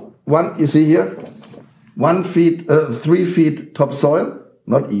 You see here, 1 feet, 3 feet top soil,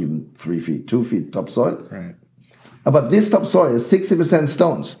 not even 3 feet, 2 feet top soil. Right. But this top soil is 60%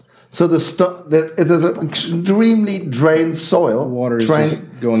 stones. So it is an extremely drained soil. Water is just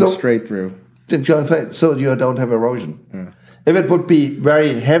going straight through. So you don't have erosion. Yeah. If it would be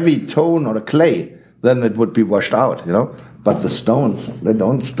very heavy tone or clay, then it would be washed out, But the stones, they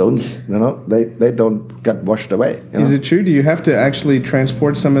don't get washed away. Is it true? Do you have to actually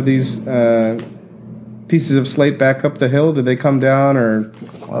transport some of these pieces of slate back up the hill? Do they come down, or?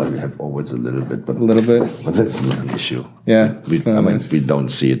 Well, you have always a little bit, but that's not an issue. Yeah, we don't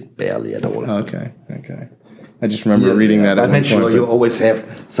see it barely at all. Okay. I just remember reading that. I'm sure you always have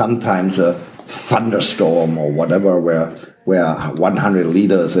sometimes a thunderstorm or whatever where 100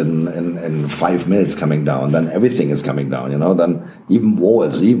 liters in 5 minutes coming down, then everything is coming down, then even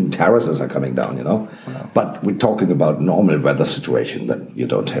walls, even terraces are coming down, Wow. But we're talking about normal weather situation, then you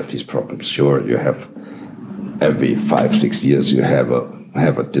don't have these problems. Sure, you have every 5-6 years you have a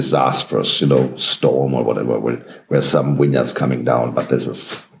disastrous, storm or whatever where some vineyards coming down, but this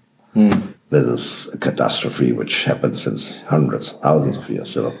is a catastrophe which happens since hundreds, thousands of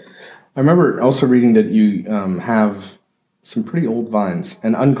years, I remember also reading that you have some pretty old vines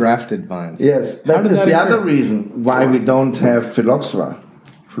and ungrafted vines. Yes, that is the other reason why we don't have phylloxera.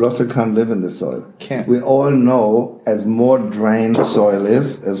 Phylloxera can't live in the soil. Can't. We all know as more drained soil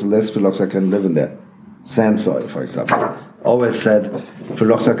is, as less phylloxera can live in there. Sand soil, for example. Always said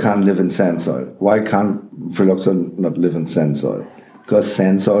phylloxera can't live in sand soil. Why can't phylloxera not live in sand soil? Because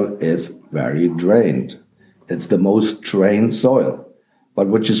sand soil is very drained. It's the most drained soil. But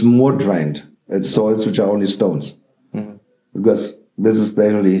which is more drained? It's soils which are only stones. Mm-hmm. Because this is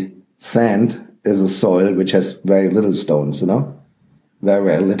basically sand is a soil which has very little stones, Very,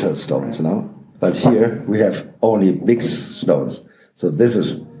 very little stones, But here we have only big stones. So this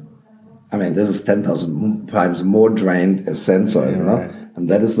is 10,000 times more drained as sand soil, Right. And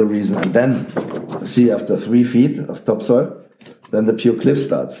that is the reason. And then, see, after 3 feet of topsoil, then the pure cliff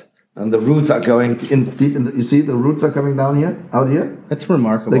starts. And the roots are going in deep. You see, the roots are coming down here, out here. That's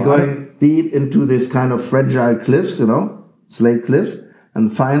remarkable. They're going deep into this kind of fragile cliffs, slate cliffs,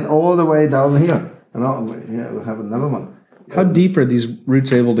 and find all the way down here. Here we have another one. How deep are these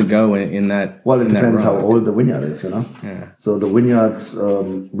roots able to go in that? Well, it depends how old the vineyard is, Yeah. So the vineyards,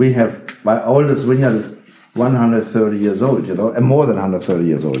 my oldest vineyard is 130 years old, and more than 130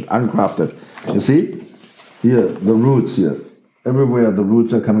 years old, ungrafted. You see, here, the roots here. Everywhere the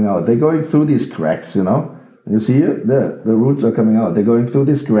roots are coming out. They're going through these cracks, You see it? There, the roots are coming out. They're going through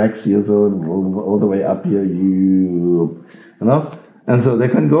these cracks here, so all the way up here, And so they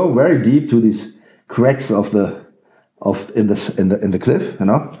can go very deep to these cracks in the cliff,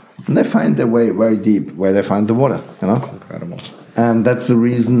 And they find their way very deep where they find the water, That's incredible. And that's the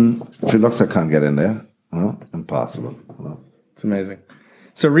reason phylloxera can't get in there. Impossible. It's amazing.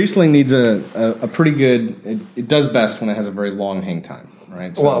 So Riesling needs a pretty good. It does best when it has a very long hang time,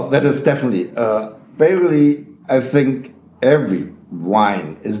 right? So, well, that is definitely. Basically, I think every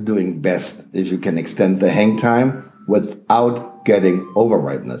wine is doing best if you can extend the hang time without getting over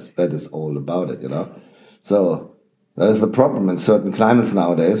ripeness. That is all about it, So that is the problem in certain climates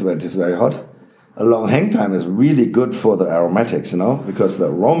nowadays where it is very hot. A long hang time is really good for the aromatics, because the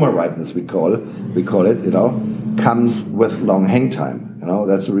aroma ripeness we call it, comes with long hang time.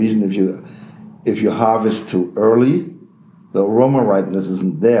 That's the reason if you harvest too early, the aroma ripeness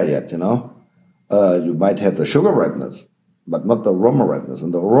isn't there yet, You might have the sugar ripeness, but not the aroma ripeness.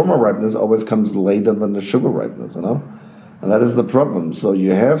 And the aroma ripeness always comes later than the sugar ripeness, And that is the problem. So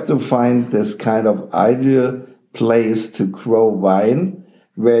you have to find this kind of ideal place to grow wine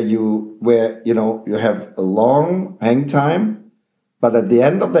where you have a long hang time, but at the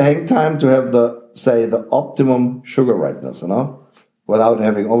end of the hang time to have the optimum sugar ripeness, without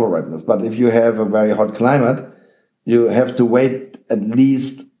having over ripeness. But if you have a very hot climate, you have to wait at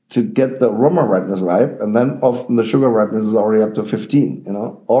least to get the aroma ripeness ripe, and then often the sugar ripeness is already up to 15,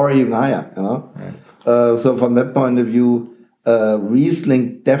 or even higher, Right. So from that point of view,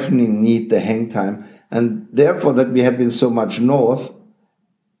 Riesling definitely need the hang time, and therefore that we had been so much north,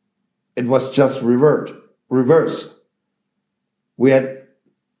 it was just reverse. We had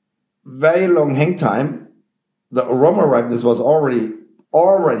very long hang time. The aroma ripeness was already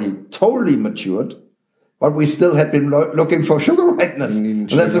totally matured, but we still had been looking for sugar ripeness. And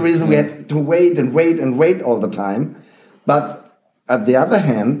that's the reason we had to wait and wait and wait all the time. But at the other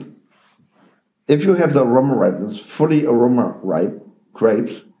hand, if you have the aroma ripeness, fully aroma ripe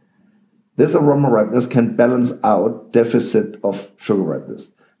grapes, this aroma ripeness can balance out deficit of sugar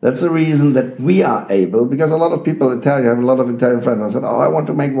ripeness. That's the reason that we are able, because a lot of people, I have a lot of Italian friends, I said, I want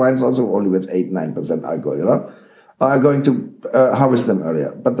to make wines also only with 8-9% alcohol, are going to harvest them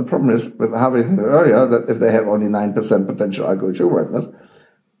earlier. But the problem is with harvesting earlier, that if they have only 9% potential alcohol sugar ripeness,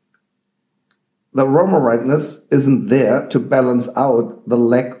 the aroma ripeness isn't there to balance out the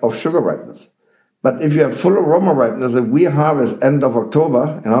lack of sugar ripeness. But if you have full aroma ripeness, if we harvest end of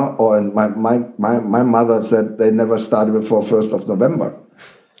October, or my mother said they never started before 1st of November.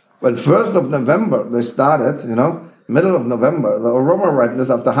 When 1st of November they started, middle of November, the aroma ripeness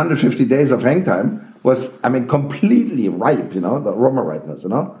after 150 days of hang time was, completely ripe, the aroma ripeness,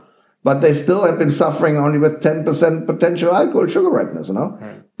 But they still have been suffering only with 10% potential alcohol sugar ripeness,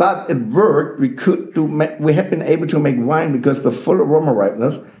 Right. But it worked. We have been able to make wine because the full aroma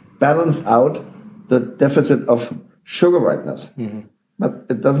ripeness balanced out the deficit of sugar ripeness. Mm-hmm. But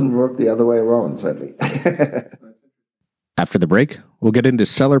it doesn't work the other way around, sadly. After the break, we'll get into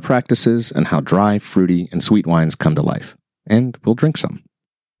cellar practices and how dry, fruity, and sweet wines come to life. And we'll drink some.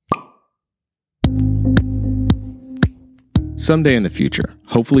 Someday in the future,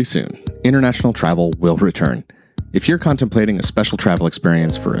 hopefully soon, international travel will return. If you're contemplating a special travel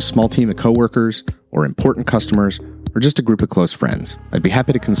experience for a small team of coworkers, or important customers, or just a group of close friends, I'd be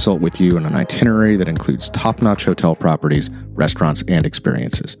happy to consult with you on an itinerary that includes top-notch hotel properties, restaurants, and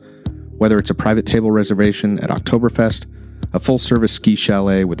experiences. Whether it's a private table reservation at Oktoberfest, a full-service ski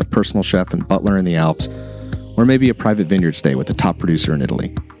chalet with a personal chef and butler in the Alps, or maybe a private vineyard stay with a top producer in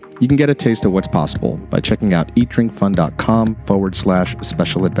Italy. You can get a taste of what's possible by checking out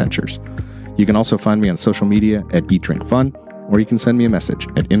eatdrinkfun.com/special adventures. You can also find me on social media at eatdrinkfun, or you can send me a message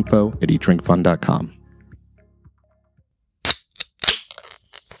at info@eatdrinkfun.com.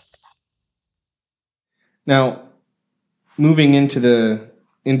 Now, moving into the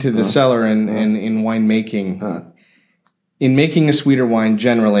cellar and in winemaking, in making a sweeter wine,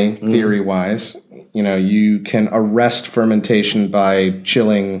 generally, theory-wise, you can arrest fermentation by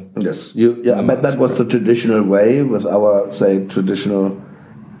chilling. Yes, but that was the traditional way with our, say, traditional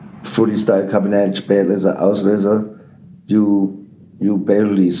fruity style Cabernet, Spätlese, Auslese. You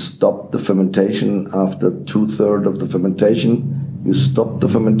barely stop the fermentation after 2/3 of the fermentation. You stop the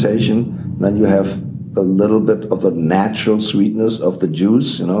fermentation, then you have a little bit of the natural sweetness of the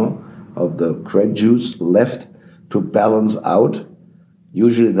juice, of the grape juice left to balance out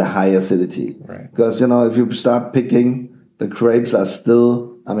usually the high acidity. Right. Because, if you start picking, the grapes are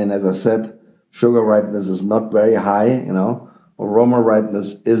still, as I said, sugar ripeness is not very high, aroma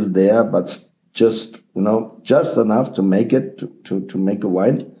ripeness is there, but just enough to make it, to make a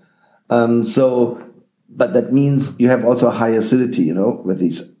wine. But that means you have also high acidity, with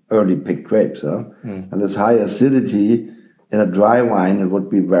these early picked grapes. And this high acidity in a dry wine, it would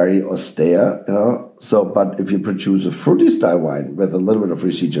be very austere, but if you produce a fruity style wine with a little bit of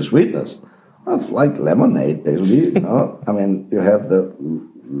residual sweetness, that's like lemonade, basically. You have the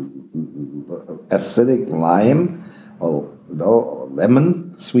acidic lime or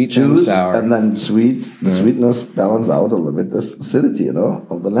lemon sweet juice, and sour, and then the sweetness balance out a little bit this acidity,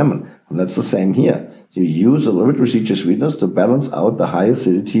 of the lemon, and that's the same here. You use a little bit of residual sweetness to balance out the high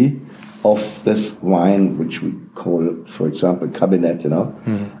acidity of this wine, which we call, for example, Cabernet,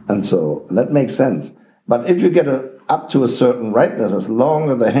 and so that makes sense. But if you get up to a certain ripeness, as long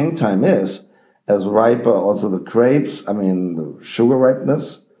as the hang time is, as riper also the grapes, the sugar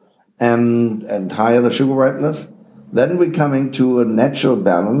ripeness, and higher the sugar ripeness, then we're coming to a natural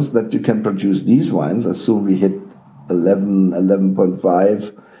balance that you can produce these wines as soon we hit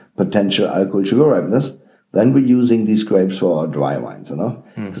 11.5 potential alcohol sugar ripeness. Then we're using these grapes for our dry wines,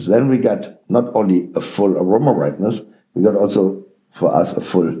 because then we got not only a full aroma ripeness, we got also, for us, a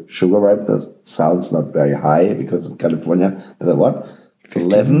full sugar ripeness. Sounds not very high because in California, there's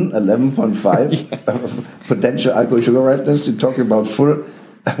 11.5 potential alcohol sugar ripeness. You're talking about full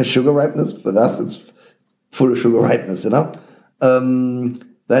sugar ripeness. For us, it's full sugar ripeness,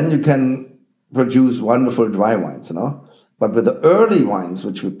 Then you can produce wonderful dry wines, But with the early wines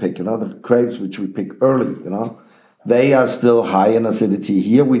which we pick, the grapes which we pick early, they are still high in acidity.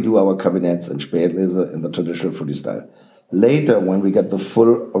 Here we do our Cabinets and Spätlese in the traditional fruity style. Later, when we get the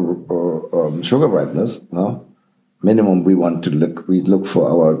full sugar ripeness, minimum we look for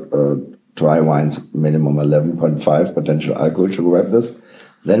our dry wines, minimum 11.5 potential alcohol sugar ripeness.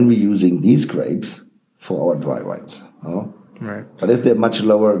 Then we're using these grapes for our dry wines. Right. But if they're much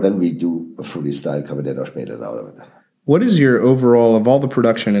lower, then we do a fruity style Cabernet or Spätlese out of it. What is your overall, of all the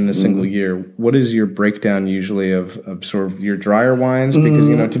production in a single year, what is your breakdown usually of sort of your drier wines? Because,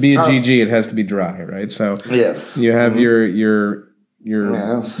 to be a GG, it has to be dry, right? So yes, you have your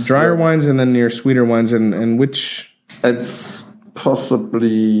drier wines and then your sweeter wines, and which? It's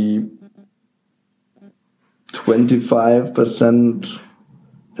possibly 25%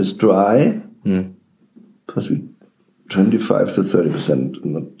 is dry, possibly 25 to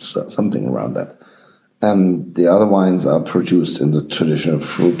 30%, something around that. And the other wines are produced in the traditional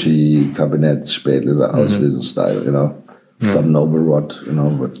fruity Cabernet, Spätlese, Auslese style, some noble rot,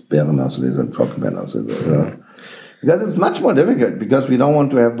 with Beerenauslese and Trockenbeerenauslese. Because it's much more difficult, because we don't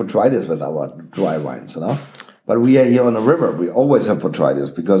want to have botrytis with our dry wines, But we are here on a river. We always have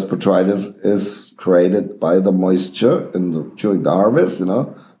botrytis, because botrytis is created by the moisture during the harvest,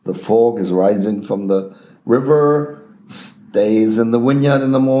 The fog is rising from the river, stays in the vineyard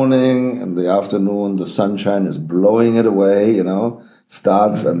in the morning, in the afternoon the sunshine is blowing it away,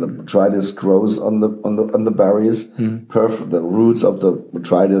 starts, and the botrytis grows on the berries. The roots of the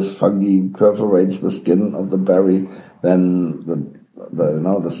botrytis fungi perforates the skin of the berry. Then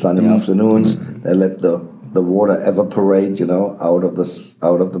the sunny afternoons, they let the water evaporate, out of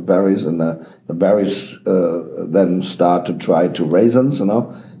the berries, and the berries then start to try to raisins,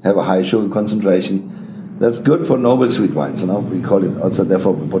 have a high sugar concentration. That's good for noble sweet wines, We call it also,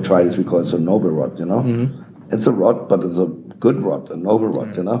 therefore, botrytis, we call it a noble rot, It's a rot, but it's a good rot, a noble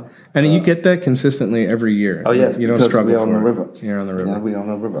rot, And you get that consistently every year. Oh, yes, you don't because struggle we're on the river. You're on the river. Yeah, we're on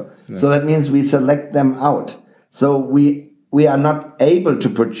the river. Yeah. So that means we select them out. So we are not able to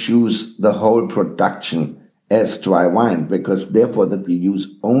produce the whole production as dry wine, because therefore that we use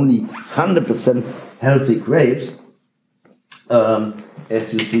only 100% healthy grapes,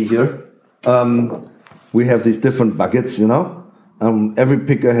 as you see here. We have these different buckets, every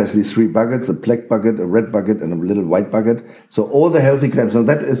picker has these 3 buckets, a black bucket, a red bucket, and a little white bucket. So all the healthy grapes, and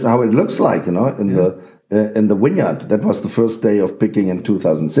that is how it looks like, in the vineyard. That was the first day of picking in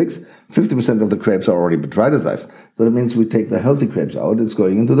 2006. 50% of the grapes are already botryticized. So that means we take the healthy grapes out. It's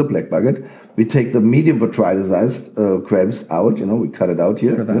going into the black bucket. We take the medium botryticized grapes out. We cut it out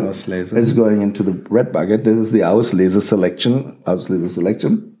here. It's going into the red bucket. This is the Auslese selection.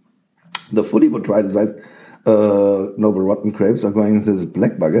 The fully botryticized noble rotten grapes are going into these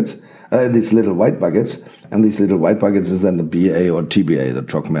black buckets, these little white buckets, and these little white buckets is then the BA or TBA, the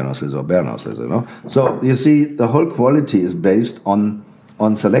Trockenbeerenauslese or Beerenauslese, So you see, the whole quality is based on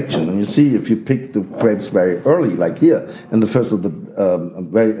selection, and you see, if you pick the grapes very early, like here, in the first of the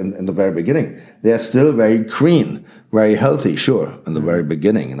in the very beginning, they are still very green, very healthy, sure, in the very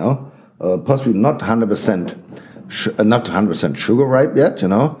beginning, possibly not 100% sugar ripe yet,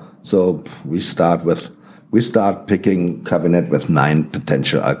 So we start picking Cabernet with 9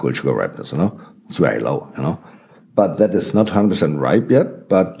 potential alcohol sugar ripeness, It's very low, But that is not 100% ripe yet,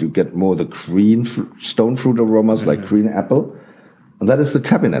 but you get more the green stone fruit aromas, like green apple. And that is the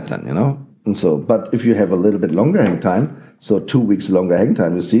Cabernet then, And so, but if you have a little bit longer hang time, so 2 weeks longer hang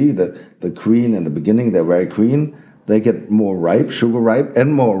time, you see the green in the beginning, they're very green. They get more ripe, sugar ripe,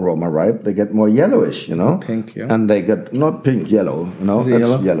 and more aroma ripe. They get more yellowish, Pink, yeah. And they get, not pink, yellow, That's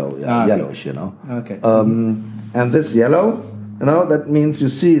yellow, yeah, yellowish, Okay. And this yellow, that means you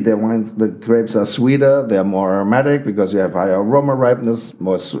see the grapes are sweeter, they're more aromatic because you have higher aroma ripeness,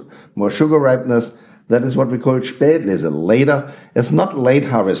 more sugar ripeness. That is what we call Spätlese, later. It's not late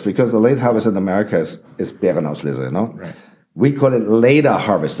harvest, because the late harvest in America is Beerenauslese, Right. We call it later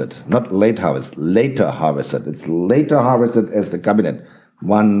harvested, not late harvest, later harvested. It's later harvested as the Cabernet.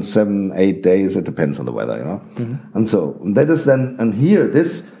 1, 7, 8 days, it depends on the weather, And so that is then, and here,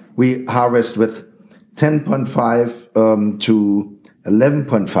 this we harvest with 10.5 to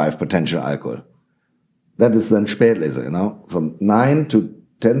 11.5 potential alcohol. That is then Spätlese, From 9 to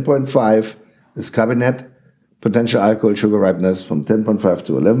 10.5 is Cabernet, potential alcohol, sugar ripeness. From 10.5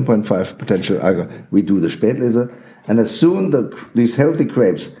 to 11.5 potential alcohol, we do the Spätlese. And as soon these healthy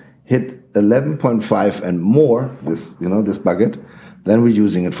grapes hit 11.5 and more, this bucket, then we're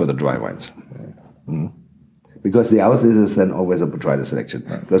using it for the dry wines. Because the Auslese is then always a botrytis selection.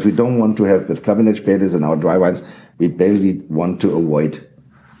 Right. Because we don't want to have, with Cabernet Spätlese in our dry wines, we basically want to avoid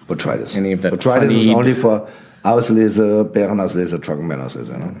botrytis. Any of that botrytis is only for Auslese, Beerenauslese,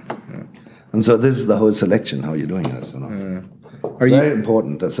 Trockenbeerenauslese. And so this is the whole selection, how you're doing this. It's very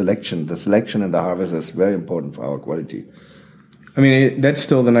important. The selection and the harvest is very important for our quality. I mean, that's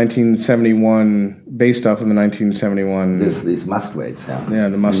still the 1971, based off of the 1971. These must waits, yeah. Yeah,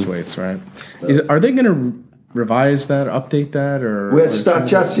 the must waits, right? Are they going to revise that, update that, or? We're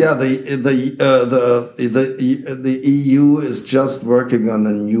the EU is just working on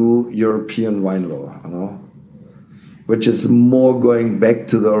a new European wine law, which is more going back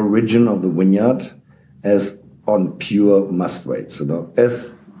to the origin of the vineyard as on pure must waits,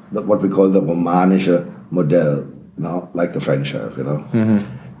 as what we call the Romanische Modell, like the French have,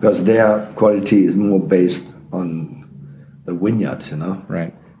 because their quality is more based on the vineyard,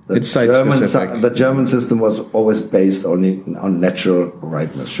 Right. The German system was always based only on natural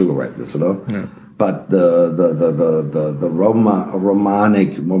ripeness, sugar ripeness, Yeah. But the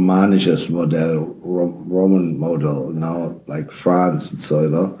Romanisches Modell, Roman model, like France and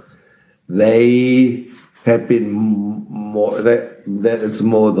so, they had been more. It's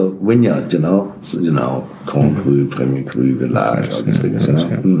more the vineyard, It's, Grand Cru, Premier Cru, Village, all these things,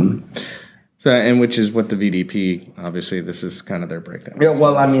 So, and which is what the VDP, obviously, this is kind of their breakdown. Yeah,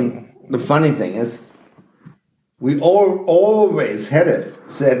 well, I mean, the funny thing is, we always had it.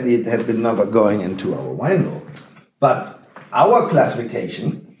 Sadly, it had been never going into our wine law. But our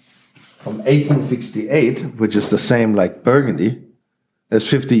classification from 1868, which is the same like Burgundy, is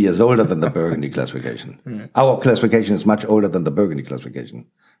 50 years older than the Burgundy classification. Our classification is much older than the Burgundy classification.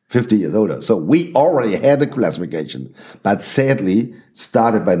 50 years older. So we already had a classification, but sadly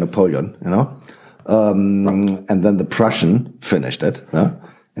started by Napoleon, and then the Prussian finished it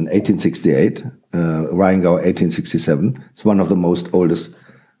in 1868, Rheingau 1867. It's one of the most oldest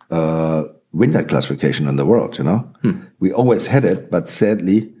vineyard classification in the world, We always had it, but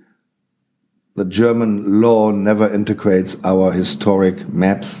sadly the German law never integrates our historic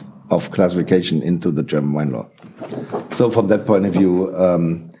maps of classification into the German wine law. So from that point of view,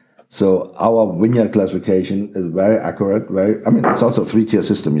 so our vineyard classification is very accurate. It's also a three-tier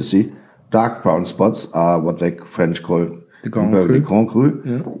system, you see. Dark brown spots are what the French call the Grand Cru.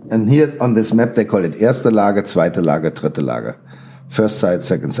 Yeah. And here on this map, they call it Erste Lage, Zweite Lage, Dritte Lage. First side,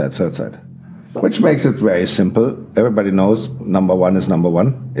 second side, third side. Which makes it very simple. Everybody knows number one is number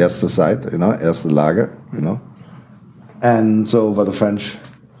one. Erste side, Erste Lage, And so for the French,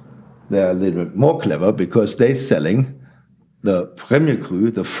 they're a little bit more clever because they're selling the Premier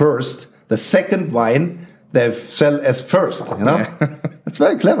Cru, the second wine they sell as first, It's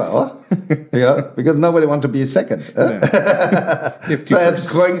very clever, because nobody wants to be second. So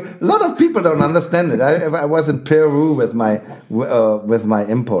it's growing. A lot of people don't understand it. I was in Peru with my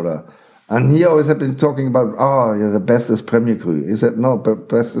importer, and he always had been talking about, the best is Premier Cru. He said, no,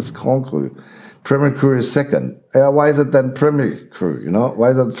 best is Grand Cru. Premier Cru is second. Why is it then Premier Cru? Why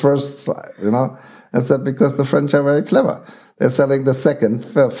is it first? I said because the French are very clever. They're selling the second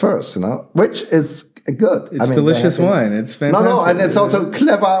first, which is good. It's delicious wine. It's fantastic. No, and it's also a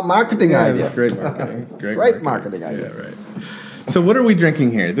clever marketing idea. It's great marketing. Great marketing idea. Yeah, right. So what are we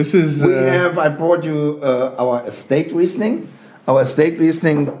drinking here? This is... I brought you our estate Riesling. Our estate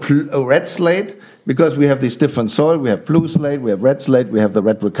Riesling red slate, because we have these different soil. We have blue slate, we have red slate, we have the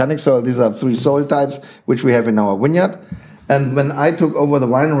red volcanic soil. These are three soil types which we have in our vineyard. And when I took over the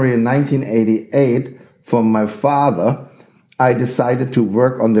winery in 1988 from my father, I decided to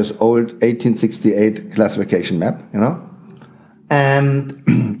work on this old 1868 classification map,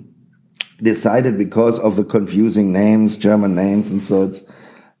 and decided because of the confusing names, German names, and so it's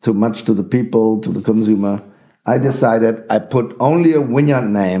too much to the people, to the consumer. I decided I put only a vineyard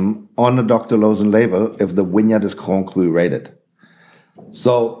name on the Dr. Lawson label if the vineyard is Grand Cru rated.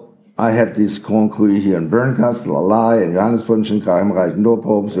 So I had this Grand Cru here in Bernkastel, Alai, in Johannesbrunchen, Karemreich,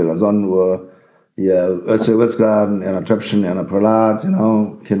 Dorpops, Villa Sonnenruhr, Witzgarten, Erna Tröpfchen, Erna Prelat,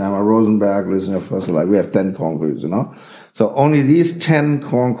 Kinheimer Rosenberg, listen to first life. We have 10 Grand Crus, So only these 10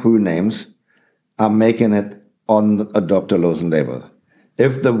 Grand Cru names are making it on a Dr. Lawson label.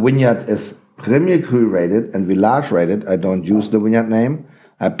 If the vineyard is Premier Cru rated and Village rated, I don't use the vineyard name.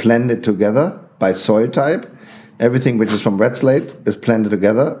 I blend it together by soil type. Everything which is from red slate is blended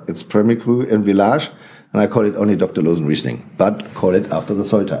together. It's Premier Cru and Village. And I call it only Dr. Lawson Riesling, but call it after the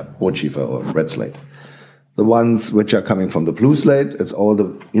soil type, Rotschiefer or red slate. The ones which are coming from the blue slate, it's all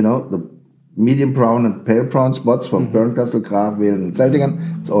the, the medium brown and pale brown spots from Bernkastel, Graf, Wählen, and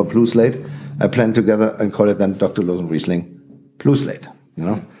Zeltingen. It's all blue slate. I blend together and call it then Dr. Lawson Riesling blue slate,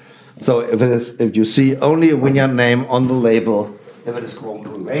 So if you see only a vineyard name on the label, if it is Grand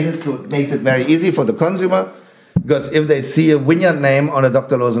Cru rated, so it makes it very easy for the consumer. Because if they see a vineyard name on a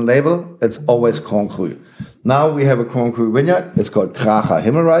Dr. Lawson label, it's always Grand Cru. Now we have a Grand Cru vineyard. It's called Kracher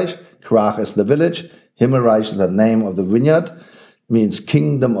Himmelreich. Krach is the village. Himmelreich is the name of the vineyard. Means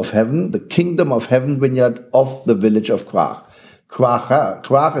Kingdom of Heaven. The Kingdom of Heaven vineyard of the village of Krach.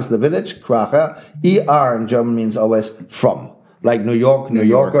 Krach is the village. Kracher. ER in German means always from. Like New York, New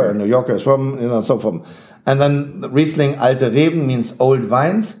Yorker, and New Yorker is from, so from. And then Riesling Alte Reben means old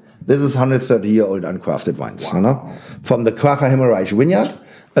vines. This is 130-year-old uncrafted wines, from the Kracher Himmelreich vineyard.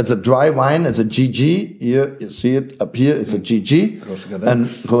 It's a dry wine. It's a GG. Here, you see it up here. It's a GG. And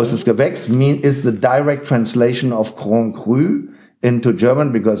Großes Gewächs is the direct translation of Grand Cru into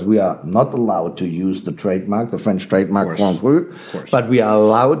German, because we are not allowed to use the trademark, the French trademark Grand Cru, but we are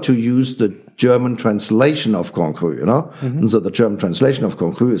allowed to use the German translation of Grand Cru, And so the German translation of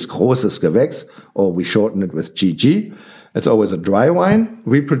Grand Cru is Großes Gewächs, or we shorten it with GG. It's always a dry wine.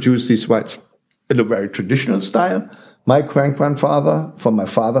 We produce these wines in a very traditional style. My grandfather, from my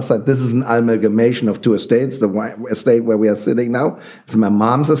father's side, this is an amalgamation of two estates. The estate where we are sitting now, it's my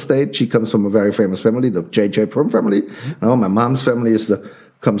mom's estate. She comes from a very famous family, the J.J. Prum family. No, my mom's family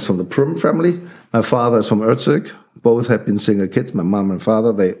comes from the Prum family. My father is from Erzurk. Both have been single kids. My mom and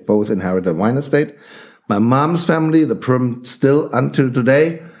father, they both inherited a wine estate. My mom's family, the Prum, still until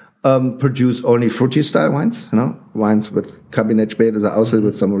today, produce only fruity style wines, wines with Kabinettspäte, also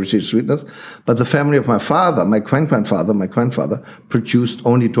with some rich sweetness. But the family of my father, my grandfather, produced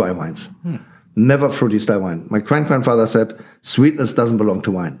only dry wines. Never fruity style wine. My grandfather said, sweetness doesn't belong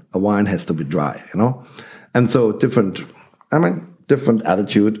to wine. A wine has to be dry, And so different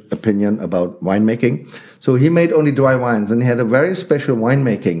attitude, opinion about winemaking. So he made only dry wines, and he had a very special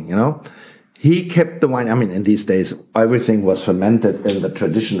winemaking, He kept the wine. In these days, everything was fermented in the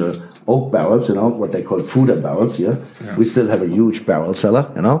traditional oak barrels, what they call Fuder barrels here. Yeah. We still have a huge barrel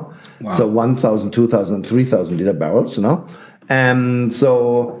cellar, Wow. So 1,000, 2,000, 3,000 liter barrels, And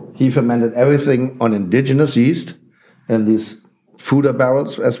so he fermented everything on indigenous yeast in these Fuder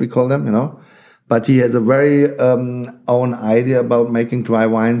barrels, as we call them, But he had a very own idea about making dry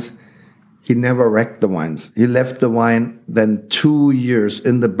wines. He never wrecked the wines. He left the wine then 2 years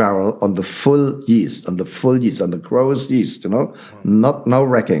in the barrel on the full yeast, on the gross yeast, No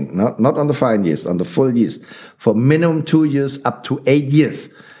wrecking, not on the fine yeast, on the full yeast. For minimum 2 years, up to 8 years.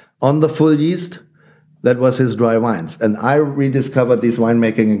 On the full yeast, that was his dry wines. And I rediscovered this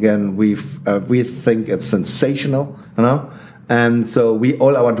winemaking again. We think it's sensational, And so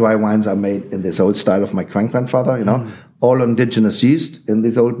all our dry wines are made in this old style of my grandfather, all indigenous yeast in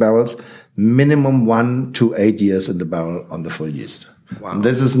these old barrels. Minimum 1 to 8 years in the barrel on the full yeast. Wow. And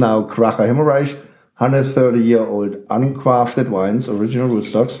this is now Kracher Himmelreich, 130-year-old uncrafted wines, original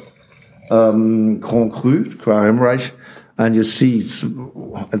rootstocks, Grand Cru, Kracher Himmelreich, and you see it's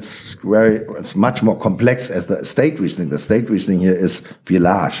much more complex as the estate Riesling. The estate Riesling here is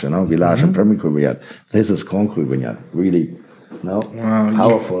Village, Village and Premier Cru vineyard. This is Grand Cru vineyard, really,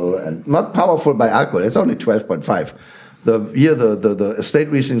 powerful and not powerful by alcohol. It's only 12.5. The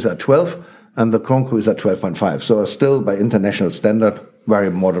estate Rieslings are 12, and the Grand Cru is at 12.5. So still, by international standard, very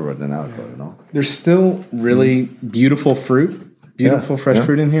moderate in alcohol. There's still really beautiful fruit, fresh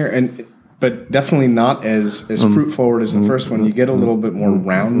fruit in here, but definitely not as fruit forward as the first one. You get a little bit more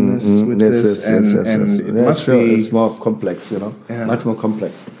roundness with this, and it must be. It's more complex, much more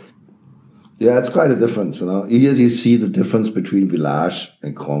complex. Yeah, it's quite a difference, Here you see the difference between Village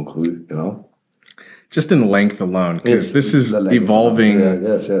and Grand Cru, Just in the length alone, because this is evolving.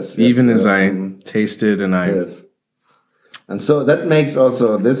 Yes, even as I tasted and I. Yes. And so that makes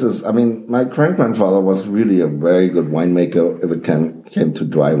also, my grandfather was really a very good winemaker if it came to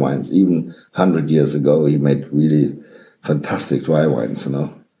dry wines. Even 100 years ago, he made really fantastic dry wines,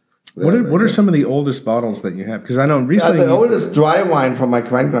 What are some of the oldest bottles that you have? Because I know recently... the oldest dry wine from my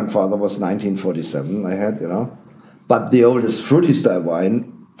grandfather was 1947, I had, But the oldest fruity style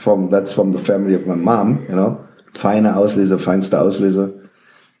wine, that's from the family of my mom, fine feinster Auslese.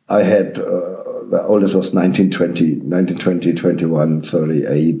 I had, the oldest was 1920, 21,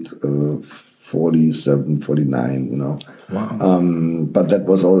 38, 47, 49, Wow. But that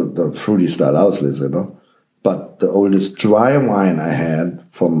was all the fruity style Auslese, But the oldest dry wine I had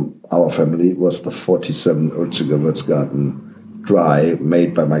from our family was the 47 Erzurger Wirtsgarten dry,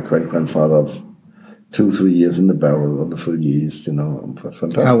 made by my grandfather 2-3 years in the barrel on the full yeast,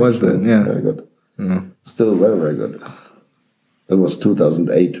 fantastic. How was that? Yeah. Very good. Mm-hmm. Still very, very good. It was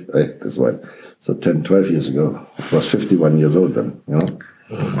 2008, this wine. So 10, 12 years ago. It was 51 years old then,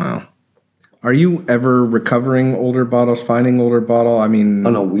 Wow. Are you ever recovering older bottles, finding older bottle? Oh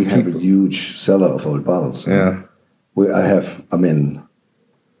no, we have a huge cellar of old bottles. Yeah.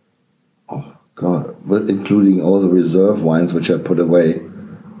 Including all the reserve wines which I put away,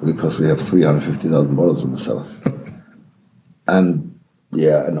 because we have 350,000 bottles in the cellar. And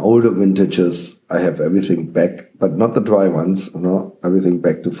older vintages, I have everything back, but not the dry ones, everything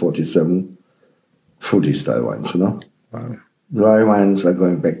back to 47 fruity style wines, Wow. Dry wines are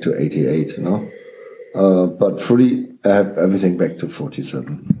going back to 88, but fruity, I have everything back to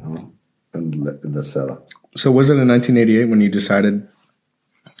 47, in the cellar. So was it in 1988 when you decided,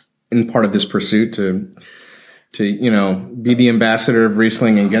 in part of this pursuit, to be the ambassador of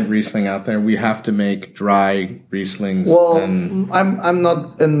Riesling and get Riesling out there? We have to make dry Rieslings. Well, I'm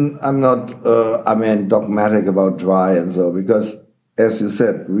not dogmatic about dry and so, because as you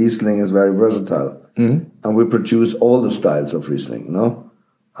said, Riesling is very versatile, and we produce all the styles of Riesling.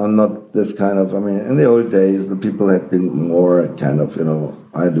 I'm not this kind of. In the old days, the people had been more kind of,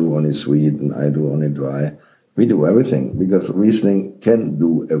 I do only sweet and I do only dry. We do everything because Riesling can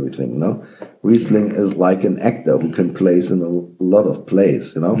do everything, you know. Riesling is like an actor who can place in a lot of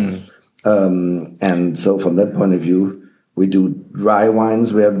plays, you know. And so from that point of view, we do dry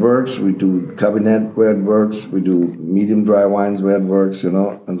wines where it works, we do cabinet where it works, we do medium dry wines where it works, you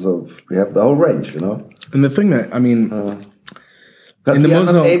know. And so we have the whole range, you know. And the thing that, I mean... because we are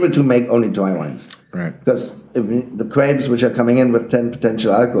not able to make only dry wines. Right. Because the grapes which are coming in with 10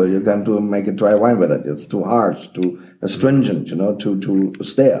 potential alcohol, you can't make a dry wine with it. It's too harsh, too astringent, you know, too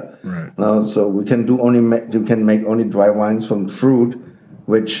austere. Right. So we can you can make only dry wines from fruit,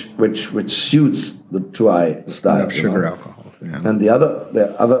 which suits the dry style. Sugar, alcohol. Yeah. And the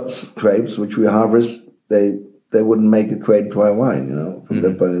other grapes which we harvest, they wouldn't make a great dry wine, you know, from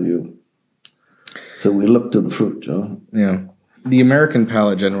that point of view. So we look to the fruit, you know. Yeah. The American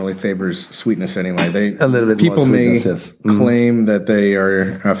palate generally favors sweetness anyway. A little bit people more sweetness, may claim that they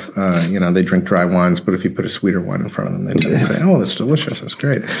are, they drink dry wines, but if you put a sweeter one in front of them, they tend to say, "Oh, that's delicious. That's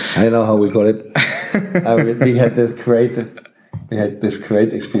great." I know how we call it. We had this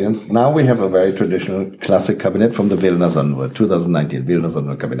great experience. Now we have a very traditional classic cabinet from the Wilner Sonnenwald, 2019 Wilner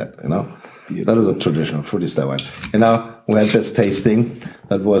Sonnenwald cabinet. You know, that is a traditional fruity style wine. And now we had this tasting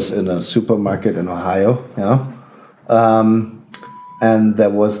that was in a supermarket in Ohio. You know. And there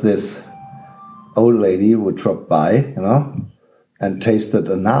was this old lady who dropped by, you know, and tasted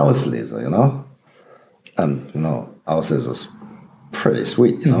an Auslese, you know. And, you know, Auslese is pretty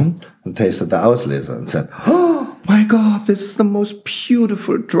sweet, you know. And tasted the Auslese and said, "Oh, my God, this is the most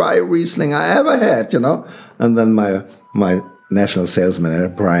beautiful dry Riesling I ever had," you know. And then my national sales manager,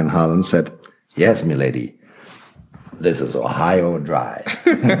 Brian Harlan, said, "Yes, milady, this is Ohio dry."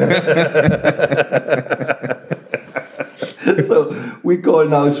 So we call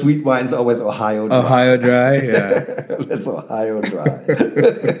now sweet wines always Ohio dry. Ohio dry, yeah. That's Ohio dry.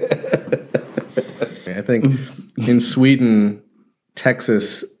 I think in Sweden,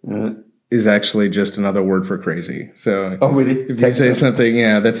 Texas is actually just another word for crazy. So really? If you say something,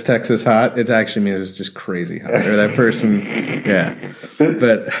 that's Texas hot, it actually means it's just crazy hot. Or that person,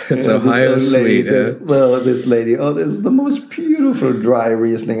 But it's Ohio sweet. This lady, this is the most beautiful dry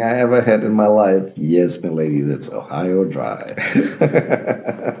Riesling I ever had in my life. Yes, my lady, that's Ohio dry.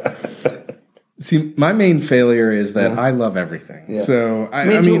 See, my main failure is that I love everything. Yeah. So,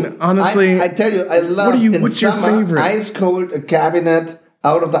 I mean, honestly... I tell you, I love, what's your favorite? Ice cold, a cabinet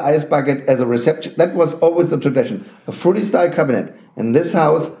out of the ice bucket as a reception. That was always the tradition. A fruity style cabinet. In this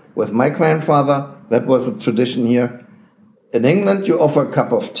house, with my grandfather, that was a tradition here. In England, you offer a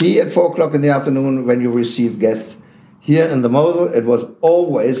cup of tea at 4 o'clock in the afternoon when you receive guests. Here in the Mosel, it was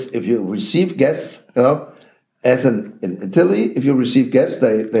always, if you receive guests, you know, as in Italy, if you receive guests,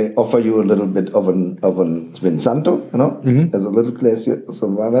 they offer you a little bit of an Vinsanto, you know, as a little glass,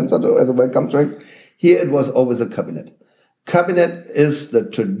 some Vinsanto as a welcome drink. Here it was always a cabinet. Cabinet is the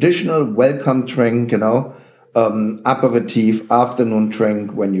traditional welcome drink, you know, aperitif, afternoon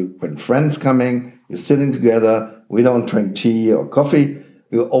drink when friends coming, you're sitting together. We don't drink tea or coffee.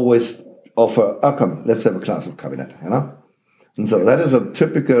 We always offer, come, let's have a glass of cabinet, you know. And so that is a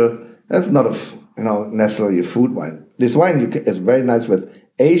typical. That's not necessarily a food wine. This wine is very nice with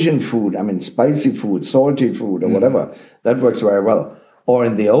Asian food. I mean, spicy food, salty food, or whatever. That works very well. Or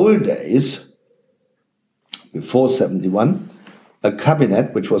in the old days, before 71, a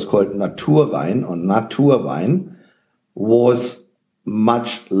cabinet, which was called Naturwein or Naturwein, was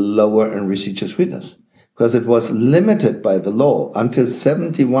much lower in residual sweetness because it was limited by the law. Until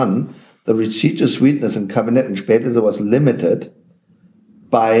 71, the residual sweetness in cabinet and Spätlese was limited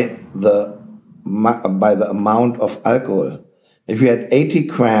by the amount of alcohol. If you had 80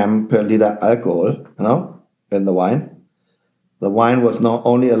 gram per liter alcohol, you know, in the wine was now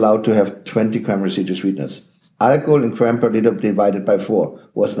only allowed to have 20 gram residual sweetness. Alcohol in gram per liter divided by 4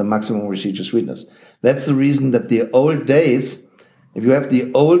 was the maximum residual sweetness. That's the reason that the old days, if you have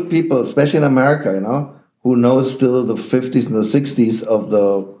the old people, especially in America, you know, who knows still the 50s and the 60s of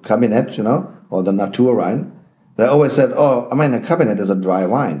the cabinet, you know, or the Naturwein, they always said, a cabinet is a dry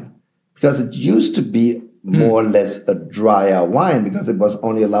wine. Because it used to be more or less a drier wine because it was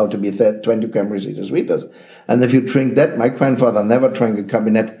only allowed to be 20 gram residual sweetness. And if you drink that, my grandfather never drank a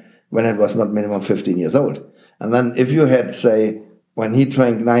cabinet when it was not minimum 15 years old. And then if you had, say, when he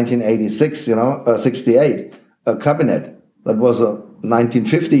drank 1986, 68, a cabinet that was a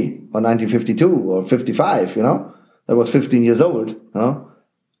 1950 or 1952 or 55, you know, that was 15 years old, you know,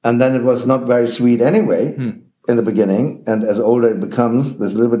 and then it was not very sweet anyway in the beginning. And as older it becomes,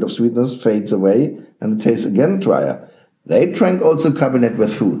 this little bit of sweetness fades away and it tastes again drier. They drank also cabinet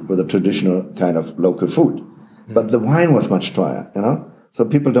with food, with a traditional kind of local food. But the wine was much drier, you know. So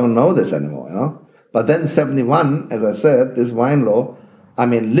people don't know this anymore, you know. But then 71, as I said, this wine law,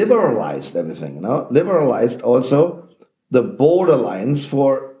 liberalized everything, liberalized also the borderlines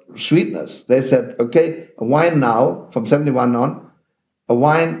for sweetness. They said, okay, a wine now, from 71 on, a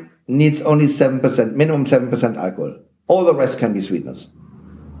wine needs only 7%, minimum 7% alcohol. All the rest can be sweetness.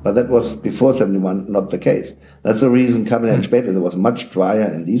 But that was before 71 not the case. That's the reason Cabernet and Spätlese was much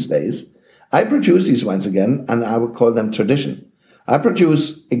drier in these days. I produce these wines again, and I would call them tradition. I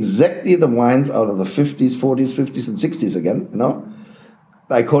produce exactly the wines out of the 50s, 40s, 50s, and 60s again,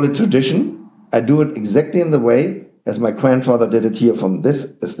 I call it tradition. I do it exactly in the way as my grandfather did it here from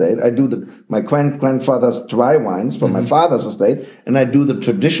this estate. I do my grandfather's dry wines from my father's estate, and I do the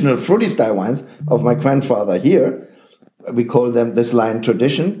traditional fruity style wines of my grandfather here. We call them this line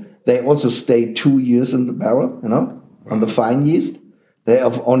tradition. They also stay 2 years in the barrel, on the fine yeast. They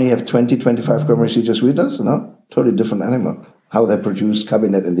only have 20, 25 gram residual sweetness, totally different animal. How they produced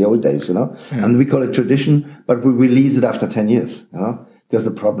Cabernet in the old days, And we call it tradition, but we release it after 10 years, Because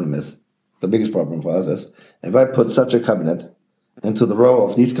the biggest problem for us is, if I put such a Cabernet into the row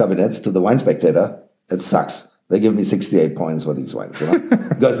of these Cabernets to the Wine Spectator, it sucks. They give me 68 points for these wines,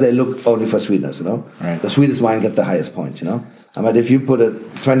 because they look only for sweetness, Right. The sweetest wine get the highest point, But if you put a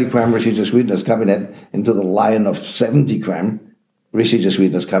 20 gram residual sweetness Cabernet into the line of 70 gram residual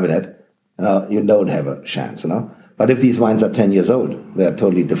sweetness Cabernet, you don't have a chance, But if these wines are 10 years old, they're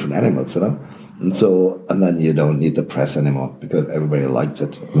totally different animals, And then you don't need the press anymore because everybody likes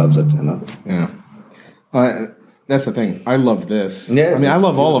it, loves it, Yeah. That's the thing. I love this. Yes, I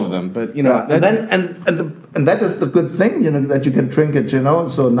love all of them, but and that is the good thing, that you can drink it,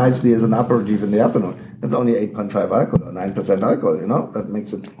 so nicely as an aperitif in the afternoon. It's only 8.5 alcohol or 9% alcohol, That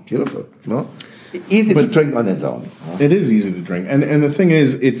makes it beautiful, Easy to drink on its own. It is easy to drink, and the thing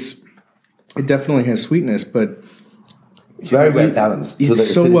is, it definitely has sweetness, but it's very well balanced.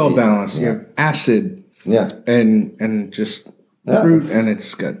 It's so well balanced. Yeah. Acid. Yeah. And just fruit, and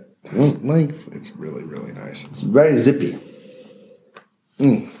it's got length. It's really, really nice. It's very zippy.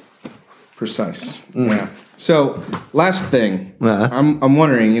 Precise. Yeah. So last thing, I'm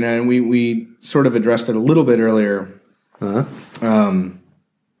wondering, and we sort of addressed it a little bit earlier,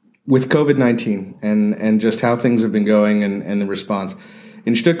 with COVID-19 and just how things have been going and the response.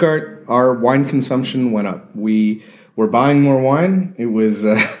 In Stuttgart, our wine consumption went up. We were buying more wine. It was,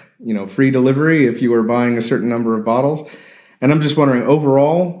 free delivery if you were buying a certain number of bottles. And I'm just wondering,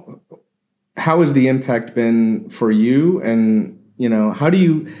 overall, how has the impact been for you? And, how do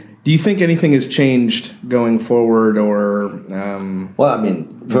you think anything has changed going forward or?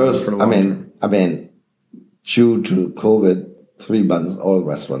 First, due to COVID, 3 months, all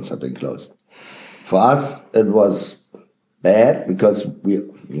restaurants have been closed. For us, it was bad because we,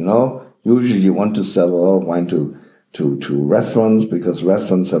 usually you want to sell a lot of wine to restaurants because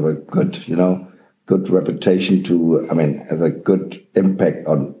restaurants have a good, good reputation has a good impact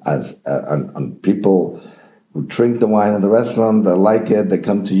on us, on people who drink the wine in the restaurant. They like it. They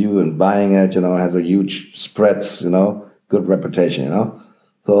come to you and buying it, has a huge spreads, good reputation,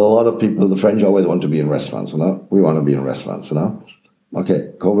 So a lot of people, the French always want to be in restaurants, We want to be in restaurants,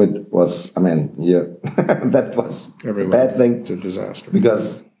 Okay, COVID was, here, that was a bad thing. It's a disaster.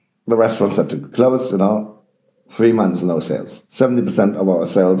 Because the restaurants had to close, 3 months, no sales. 70% of our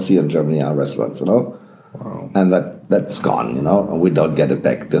sales here in Germany are restaurants, Wow. And that's gone, and we don't get it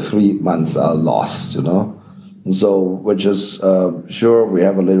back. The 3 months are lost, And so, which is, sure, we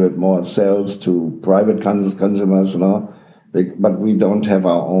have a little bit more sales to private consumers, but we don't have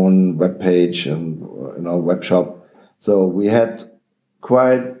our own web page and, web shop. So we had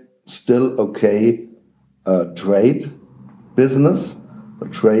quite still okay trade business. The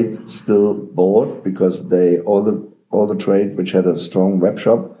trade still bought because all the trade which had a strong web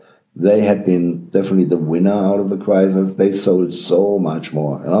shop, they had been definitely the winner out of the crisis. They sold so much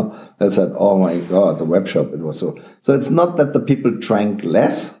more, They said, oh my God, the web shop, it was so. So it's not that the people drank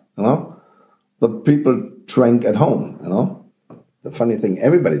less, The people drank at home, The funny thing,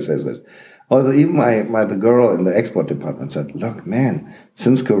 everybody says this. Although even the girl in the export department said, look, man,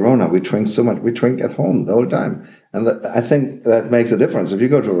 since Corona, we drink so much. We drink at home the whole time. And I think that makes a difference. If you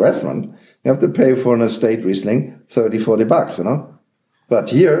go to a restaurant, you have to pay for an estate Riesling $30, $40, But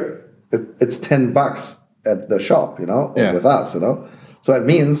here, it's $10 at the shop, with us, So it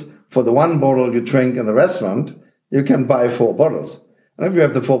means for the 1 bottle you drink in the restaurant, you can buy 4 bottles. And if you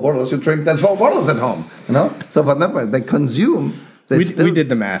have the 4 bottles, you drink then 4 bottles at home, So for that, they consume. We did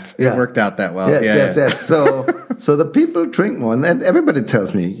the math. It worked out that well. Yes. So the people drink more, and everybody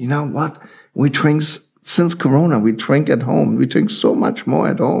tells me, you know what? We drink since Corona. We drink at home. We drink so much more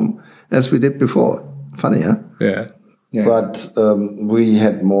at home as we did before. Funny, huh? Yeah. But we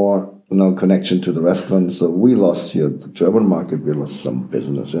had more connection to the restaurants. So we lost here the German market. We lost some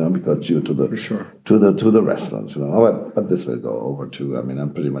business, because due to the For sure. to the restaurants, But this will go over too. I mean,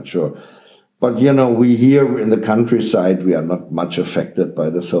 I'm pretty much sure. But we here in the countryside, we are not much affected by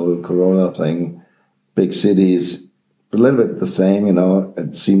this whole Corona thing. Big cities, a little bit the same.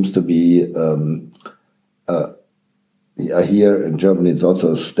 It seems to be here in Germany. It's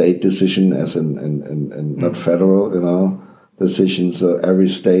also a state decision, as in not federal. Decision. So every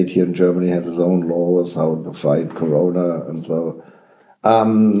state here in Germany has its own laws how to fight Corona, and so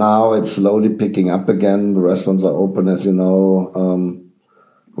now it's slowly picking up again. The restaurants are open, as you know.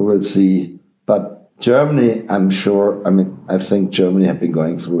 We will see. But Germany, I'm sure. I think Germany have been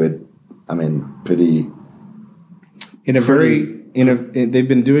going through it. Pretty. They've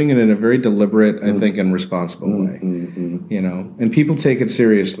been doing it in a very deliberate, I think, and responsible way. And people take it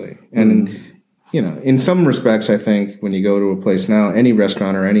seriously. And in some respects, I think when you go to a place now, any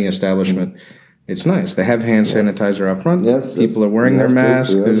restaurant or any establishment, it's nice. They have hand sanitizer up front. Yes, people are wearing their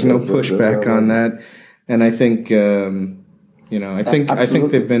masks. There's no pushback on that. And I think, I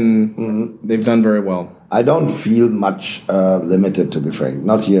think they've done very well. I don't feel much limited, to be frank.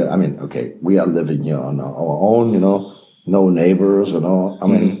 Not here. Okay, we are living here on our own. No neighbors.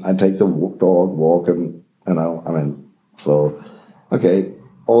 I take the dog walking. So okay.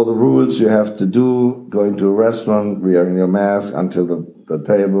 All the rules you have to do, going to a restaurant, wearing your mask until the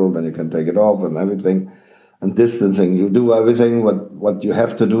table, then you can take it off and everything. And distancing, you do everything what you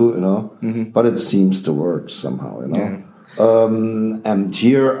have to do, But it seems to work somehow, Yeah. And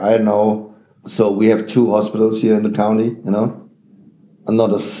here I know, so we have 2 hospitals here in the county, and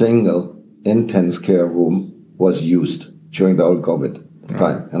not a single intense care room was used during the whole COVID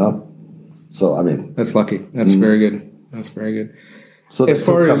time, So, That's lucky. That's very good. That's very good. So they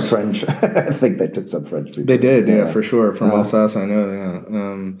took some French. I think they took some French people. They did, yeah, for sure. From Alsace, I know.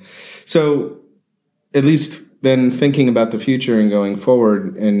 Yeah. So, at least then thinking about the future and going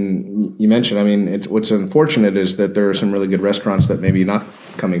forward, and you mentioned, what's unfortunate is that there are some really good restaurants that maybe not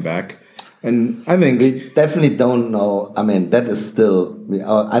coming back. And I think we definitely don't know. That is still.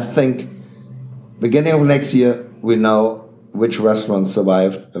 I think beginning of next year we know which restaurants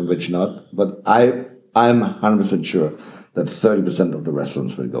survived and which not. But I'm 100% sure that 30% of the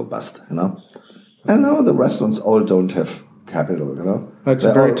restaurants will go bust, I know the restaurants all don't have capital, That's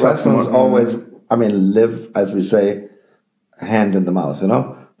a very tough restaurants one. always, live, as we say, hand in the mouth,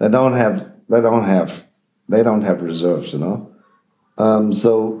 They don't have reserves,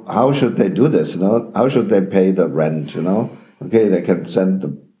 So how should they do this, How should they pay the rent, Okay, they can send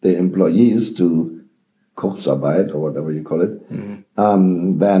the employees to Kurzarbeit or whatever you call it.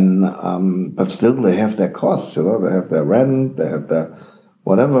 But still they have their costs, They have their rent, they have their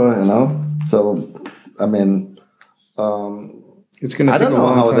whatever, So, it's going to take a long time. I don't know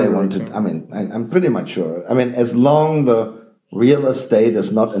how they want to. I'm pretty much sure. As long the real estate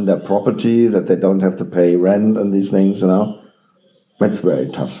is not in their property, that they don't have to pay rent and these things, it's very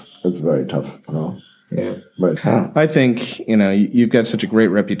tough. It's very tough, Yeah. But I think, you've got such a great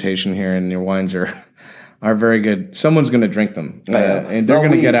reputation here, and your wines are very good. Someone's going to drink them, and they're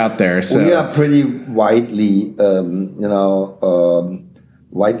going to get out there. So we are pretty widely,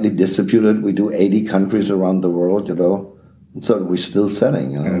 widely distributed. We do 80 countries around the world, So we're still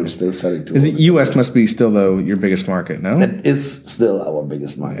selling, We're still selling to. The U.S. must be still, though, your biggest market, no? It is still our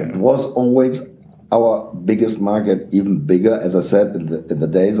biggest market. It was always our biggest market, even bigger. As I said, in the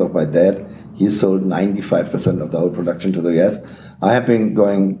days of my dad, he sold 95% of the whole production to the U.S. I have been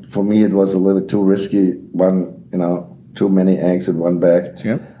going, for me, it was a little bit too risky. Too many eggs in one bag.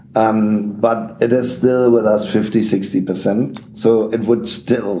 Yep. But it is still with us 50-60%. So it would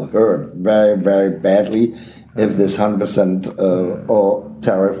still hurt very, very badly if this 100% or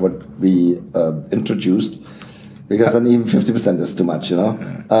tariff would be introduced, because then even 50% is too much,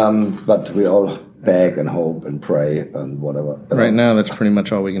 But we all beg and hope and pray and whatever. Right now, that's pretty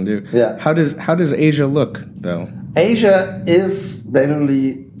much all we can do. Yeah. How does Asia look, though? Asia is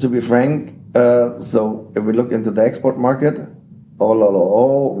basically, to be frank, so if we look into the export market,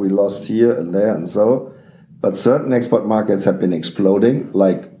 all we lost here and there and so, but certain export markets have been exploding,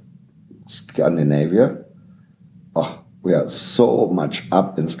 like Scandinavia. We are so much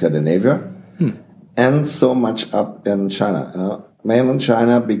up in Scandinavia and so much up in China, mainland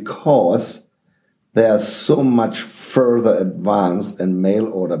China, because they are so much further advanced in mail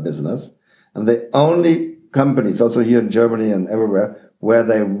order business. And the only companies, also here in Germany and everywhere, where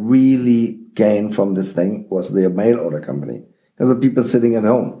they really gained from this thing was their mail order company. Because the people sitting at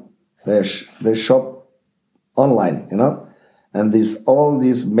home, they shop online, And all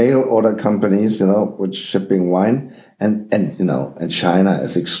these mail order companies, which shipping wine, and China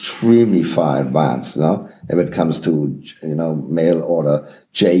is extremely far advanced, if it comes to, mail order,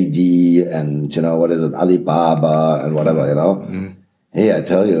 JD and, what is it, Alibaba and whatever, Hey, I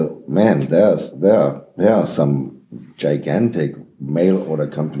tell you, man, there are some gigantic mail order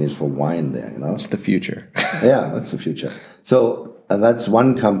companies for wine there, It's the future. Yeah, that's the future. So, and that's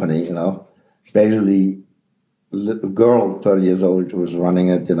one company, barely, little girl, 30 years old, who was running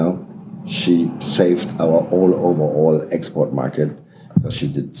it, she saved our overall export market because she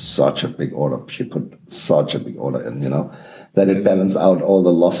did such a big order. She put such a big order in, that it balanced out all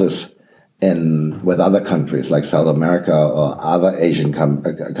the losses with other countries like South America or other Asian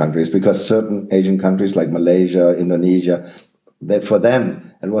countries, because certain Asian countries like Malaysia, Indonesia, for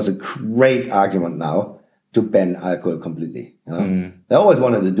them, it was a great argument now to ban alcohol completely. They always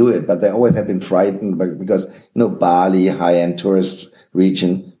wanted to do it, but they always have been frightened because Bali, high-end tourist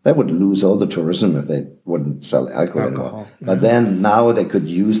region, they would lose all the tourism if they wouldn't sell alcohol anymore. But then now they could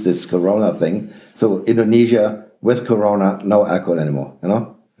use this Corona thing. So Indonesia with Corona, no alcohol anymore.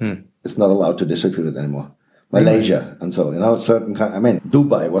 It's not allowed to distribute it anymore. Malaysia and so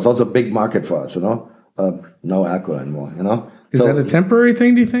Dubai was also a big market for us. No alcohol anymore. Is that a temporary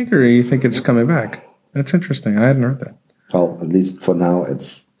thing? Do you think, or do you think it's coming back? That's interesting. I hadn't heard that. Well, at least for now,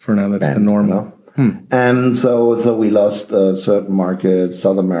 that's banned, the normal. And so we lost certain markets.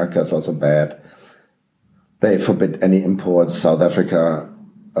 South America is also bad. They forbid any imports. South Africa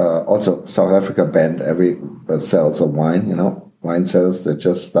banned every sales of wine. Wine sales. They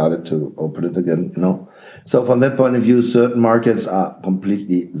just started to open it again. So from that point of view, certain markets are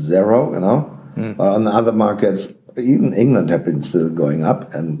completely zero. But on the other markets, even England have been still going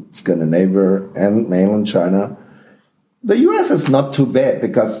up, and Scandinavia and mainland China. The US is not too bad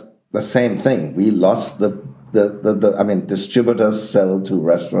because the same thing. We lost distributors sell to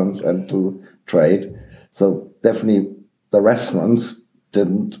restaurants and to trade. So definitely the restaurants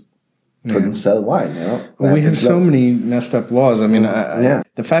couldn't sell wine. Well, we have so many messed up laws. The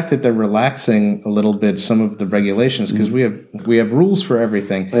fact that they're relaxing a little bit some of the regulations, because we have rules for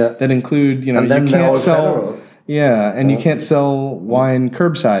everything that include, and then you can't sell. Federal. Yeah, and you can't sell wine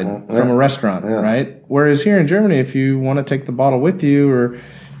curbside from a restaurant, right? Whereas here in Germany, if you want to take the bottle with you, or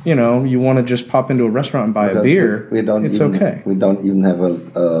you want to just pop into a restaurant and buy a beer, okay. We don't even have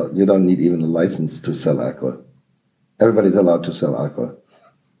you don't need even a license to sell alcohol. Everybody's allowed to sell alcohol.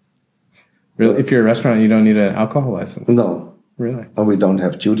 Really? If you're a restaurant, you don't need an alcohol license? No. Really? And we don't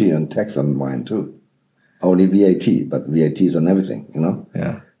have duty and tax on wine too. Only VAT, but VAT is on everything,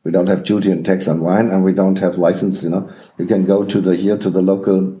 Yeah. We don't have duty and tax on wine, and we don't have license, You can go to the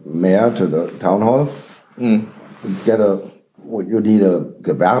local mayor, to the town hall, get you need a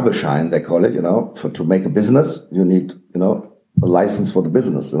Gewerbeschein, they call it, to make a business. You need, a license for the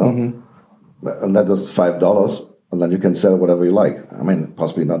business, And that is $5, and then you can sell whatever you like.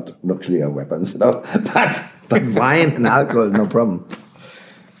 Possibly not nuclear weapons, but wine and alcohol, no problem.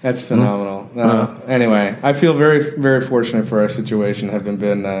 That's phenomenal. Anyway, I feel very, very fortunate for our situation, having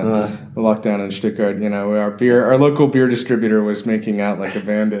been locked down in Stuttgart. Our local beer distributor was making out like a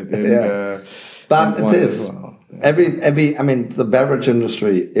bandit. But it is. Well. The beverage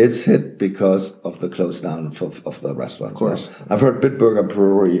industry is hit because of the close down of the restaurants. Of course. I've heard Bitburger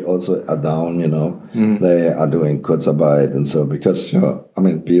Brewery also are down, They are doing Kurzarbeit and so, because,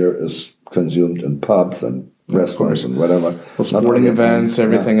 beer is consumed in pubs and restaurants and whatever. Well, sporting events,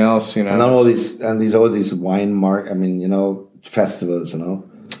 everything else, And then all these wine festivals,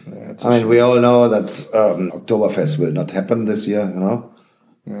 we all know that Oktoberfest will not happen this year,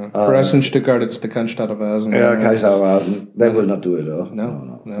 For us in Stuttgart, it's the Cannstatter Vasen. Cannstatter Vasen. They will not do it, though.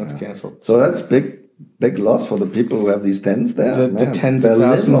 No, it's canceled. So that's big loss for the people who have these tents there. The tens of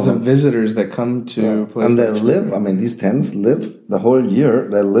thousands of visitors that come to places. And they live, these tents live the whole year.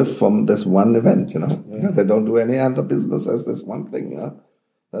 They live from this one event, because they don't do any other business as this one thing,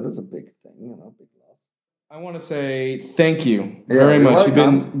 That is a big thing, big loss. I want to say thank you very much. You've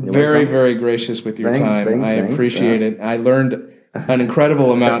been very, very gracious with your time. I appreciate it. I learned an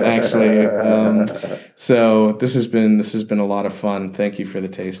incredible amount, actually. So this has been a lot of fun. Thank you for the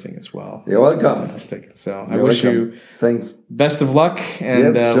tasting as well. You're welcome. Fantastic. So I wish you thanks best of luck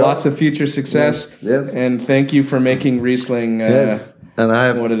and lots of future success. Yes. And thank you for making Riesling and I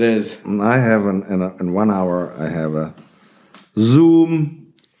have what it is. I have in 1 hour I have a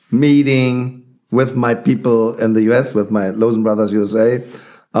Zoom meeting with my people in the US, with my Lozen Brothers USA,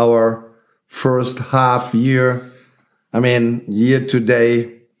 our first half year. Year to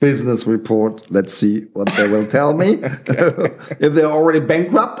date business report. Let's see what they will tell me. If they're already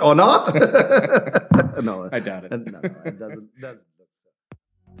bankrupt or not. No, I doubt it. No, it doesn't.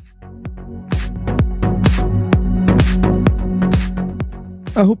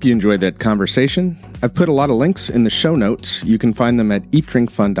 I hope you enjoyed that conversation. I've put a lot of links in the show notes. You can find them at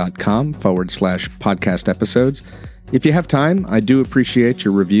eatdrinkfun.com/podcast episodes. If you have time, I do appreciate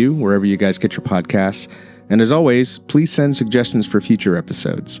your review wherever you guys get your podcasts. And as always, please send suggestions for future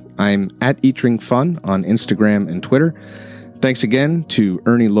episodes. I'm at eatdrinkfun on Instagram and Twitter. Thanks again to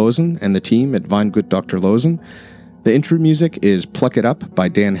Ernie Lozen and the team at Weingut Dr. Lozen. The intro music is Pluck It Up by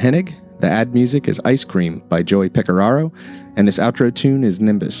Dan Hennig. The ad music is Ice Cream by Joey Pecoraro. And this outro tune is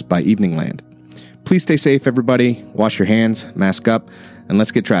Nimbus by Eveningland. Please stay safe, everybody. Wash your hands, mask up, and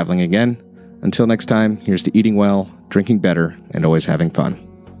let's get traveling again. Until next time, here's to eating well, drinking better, and always having fun.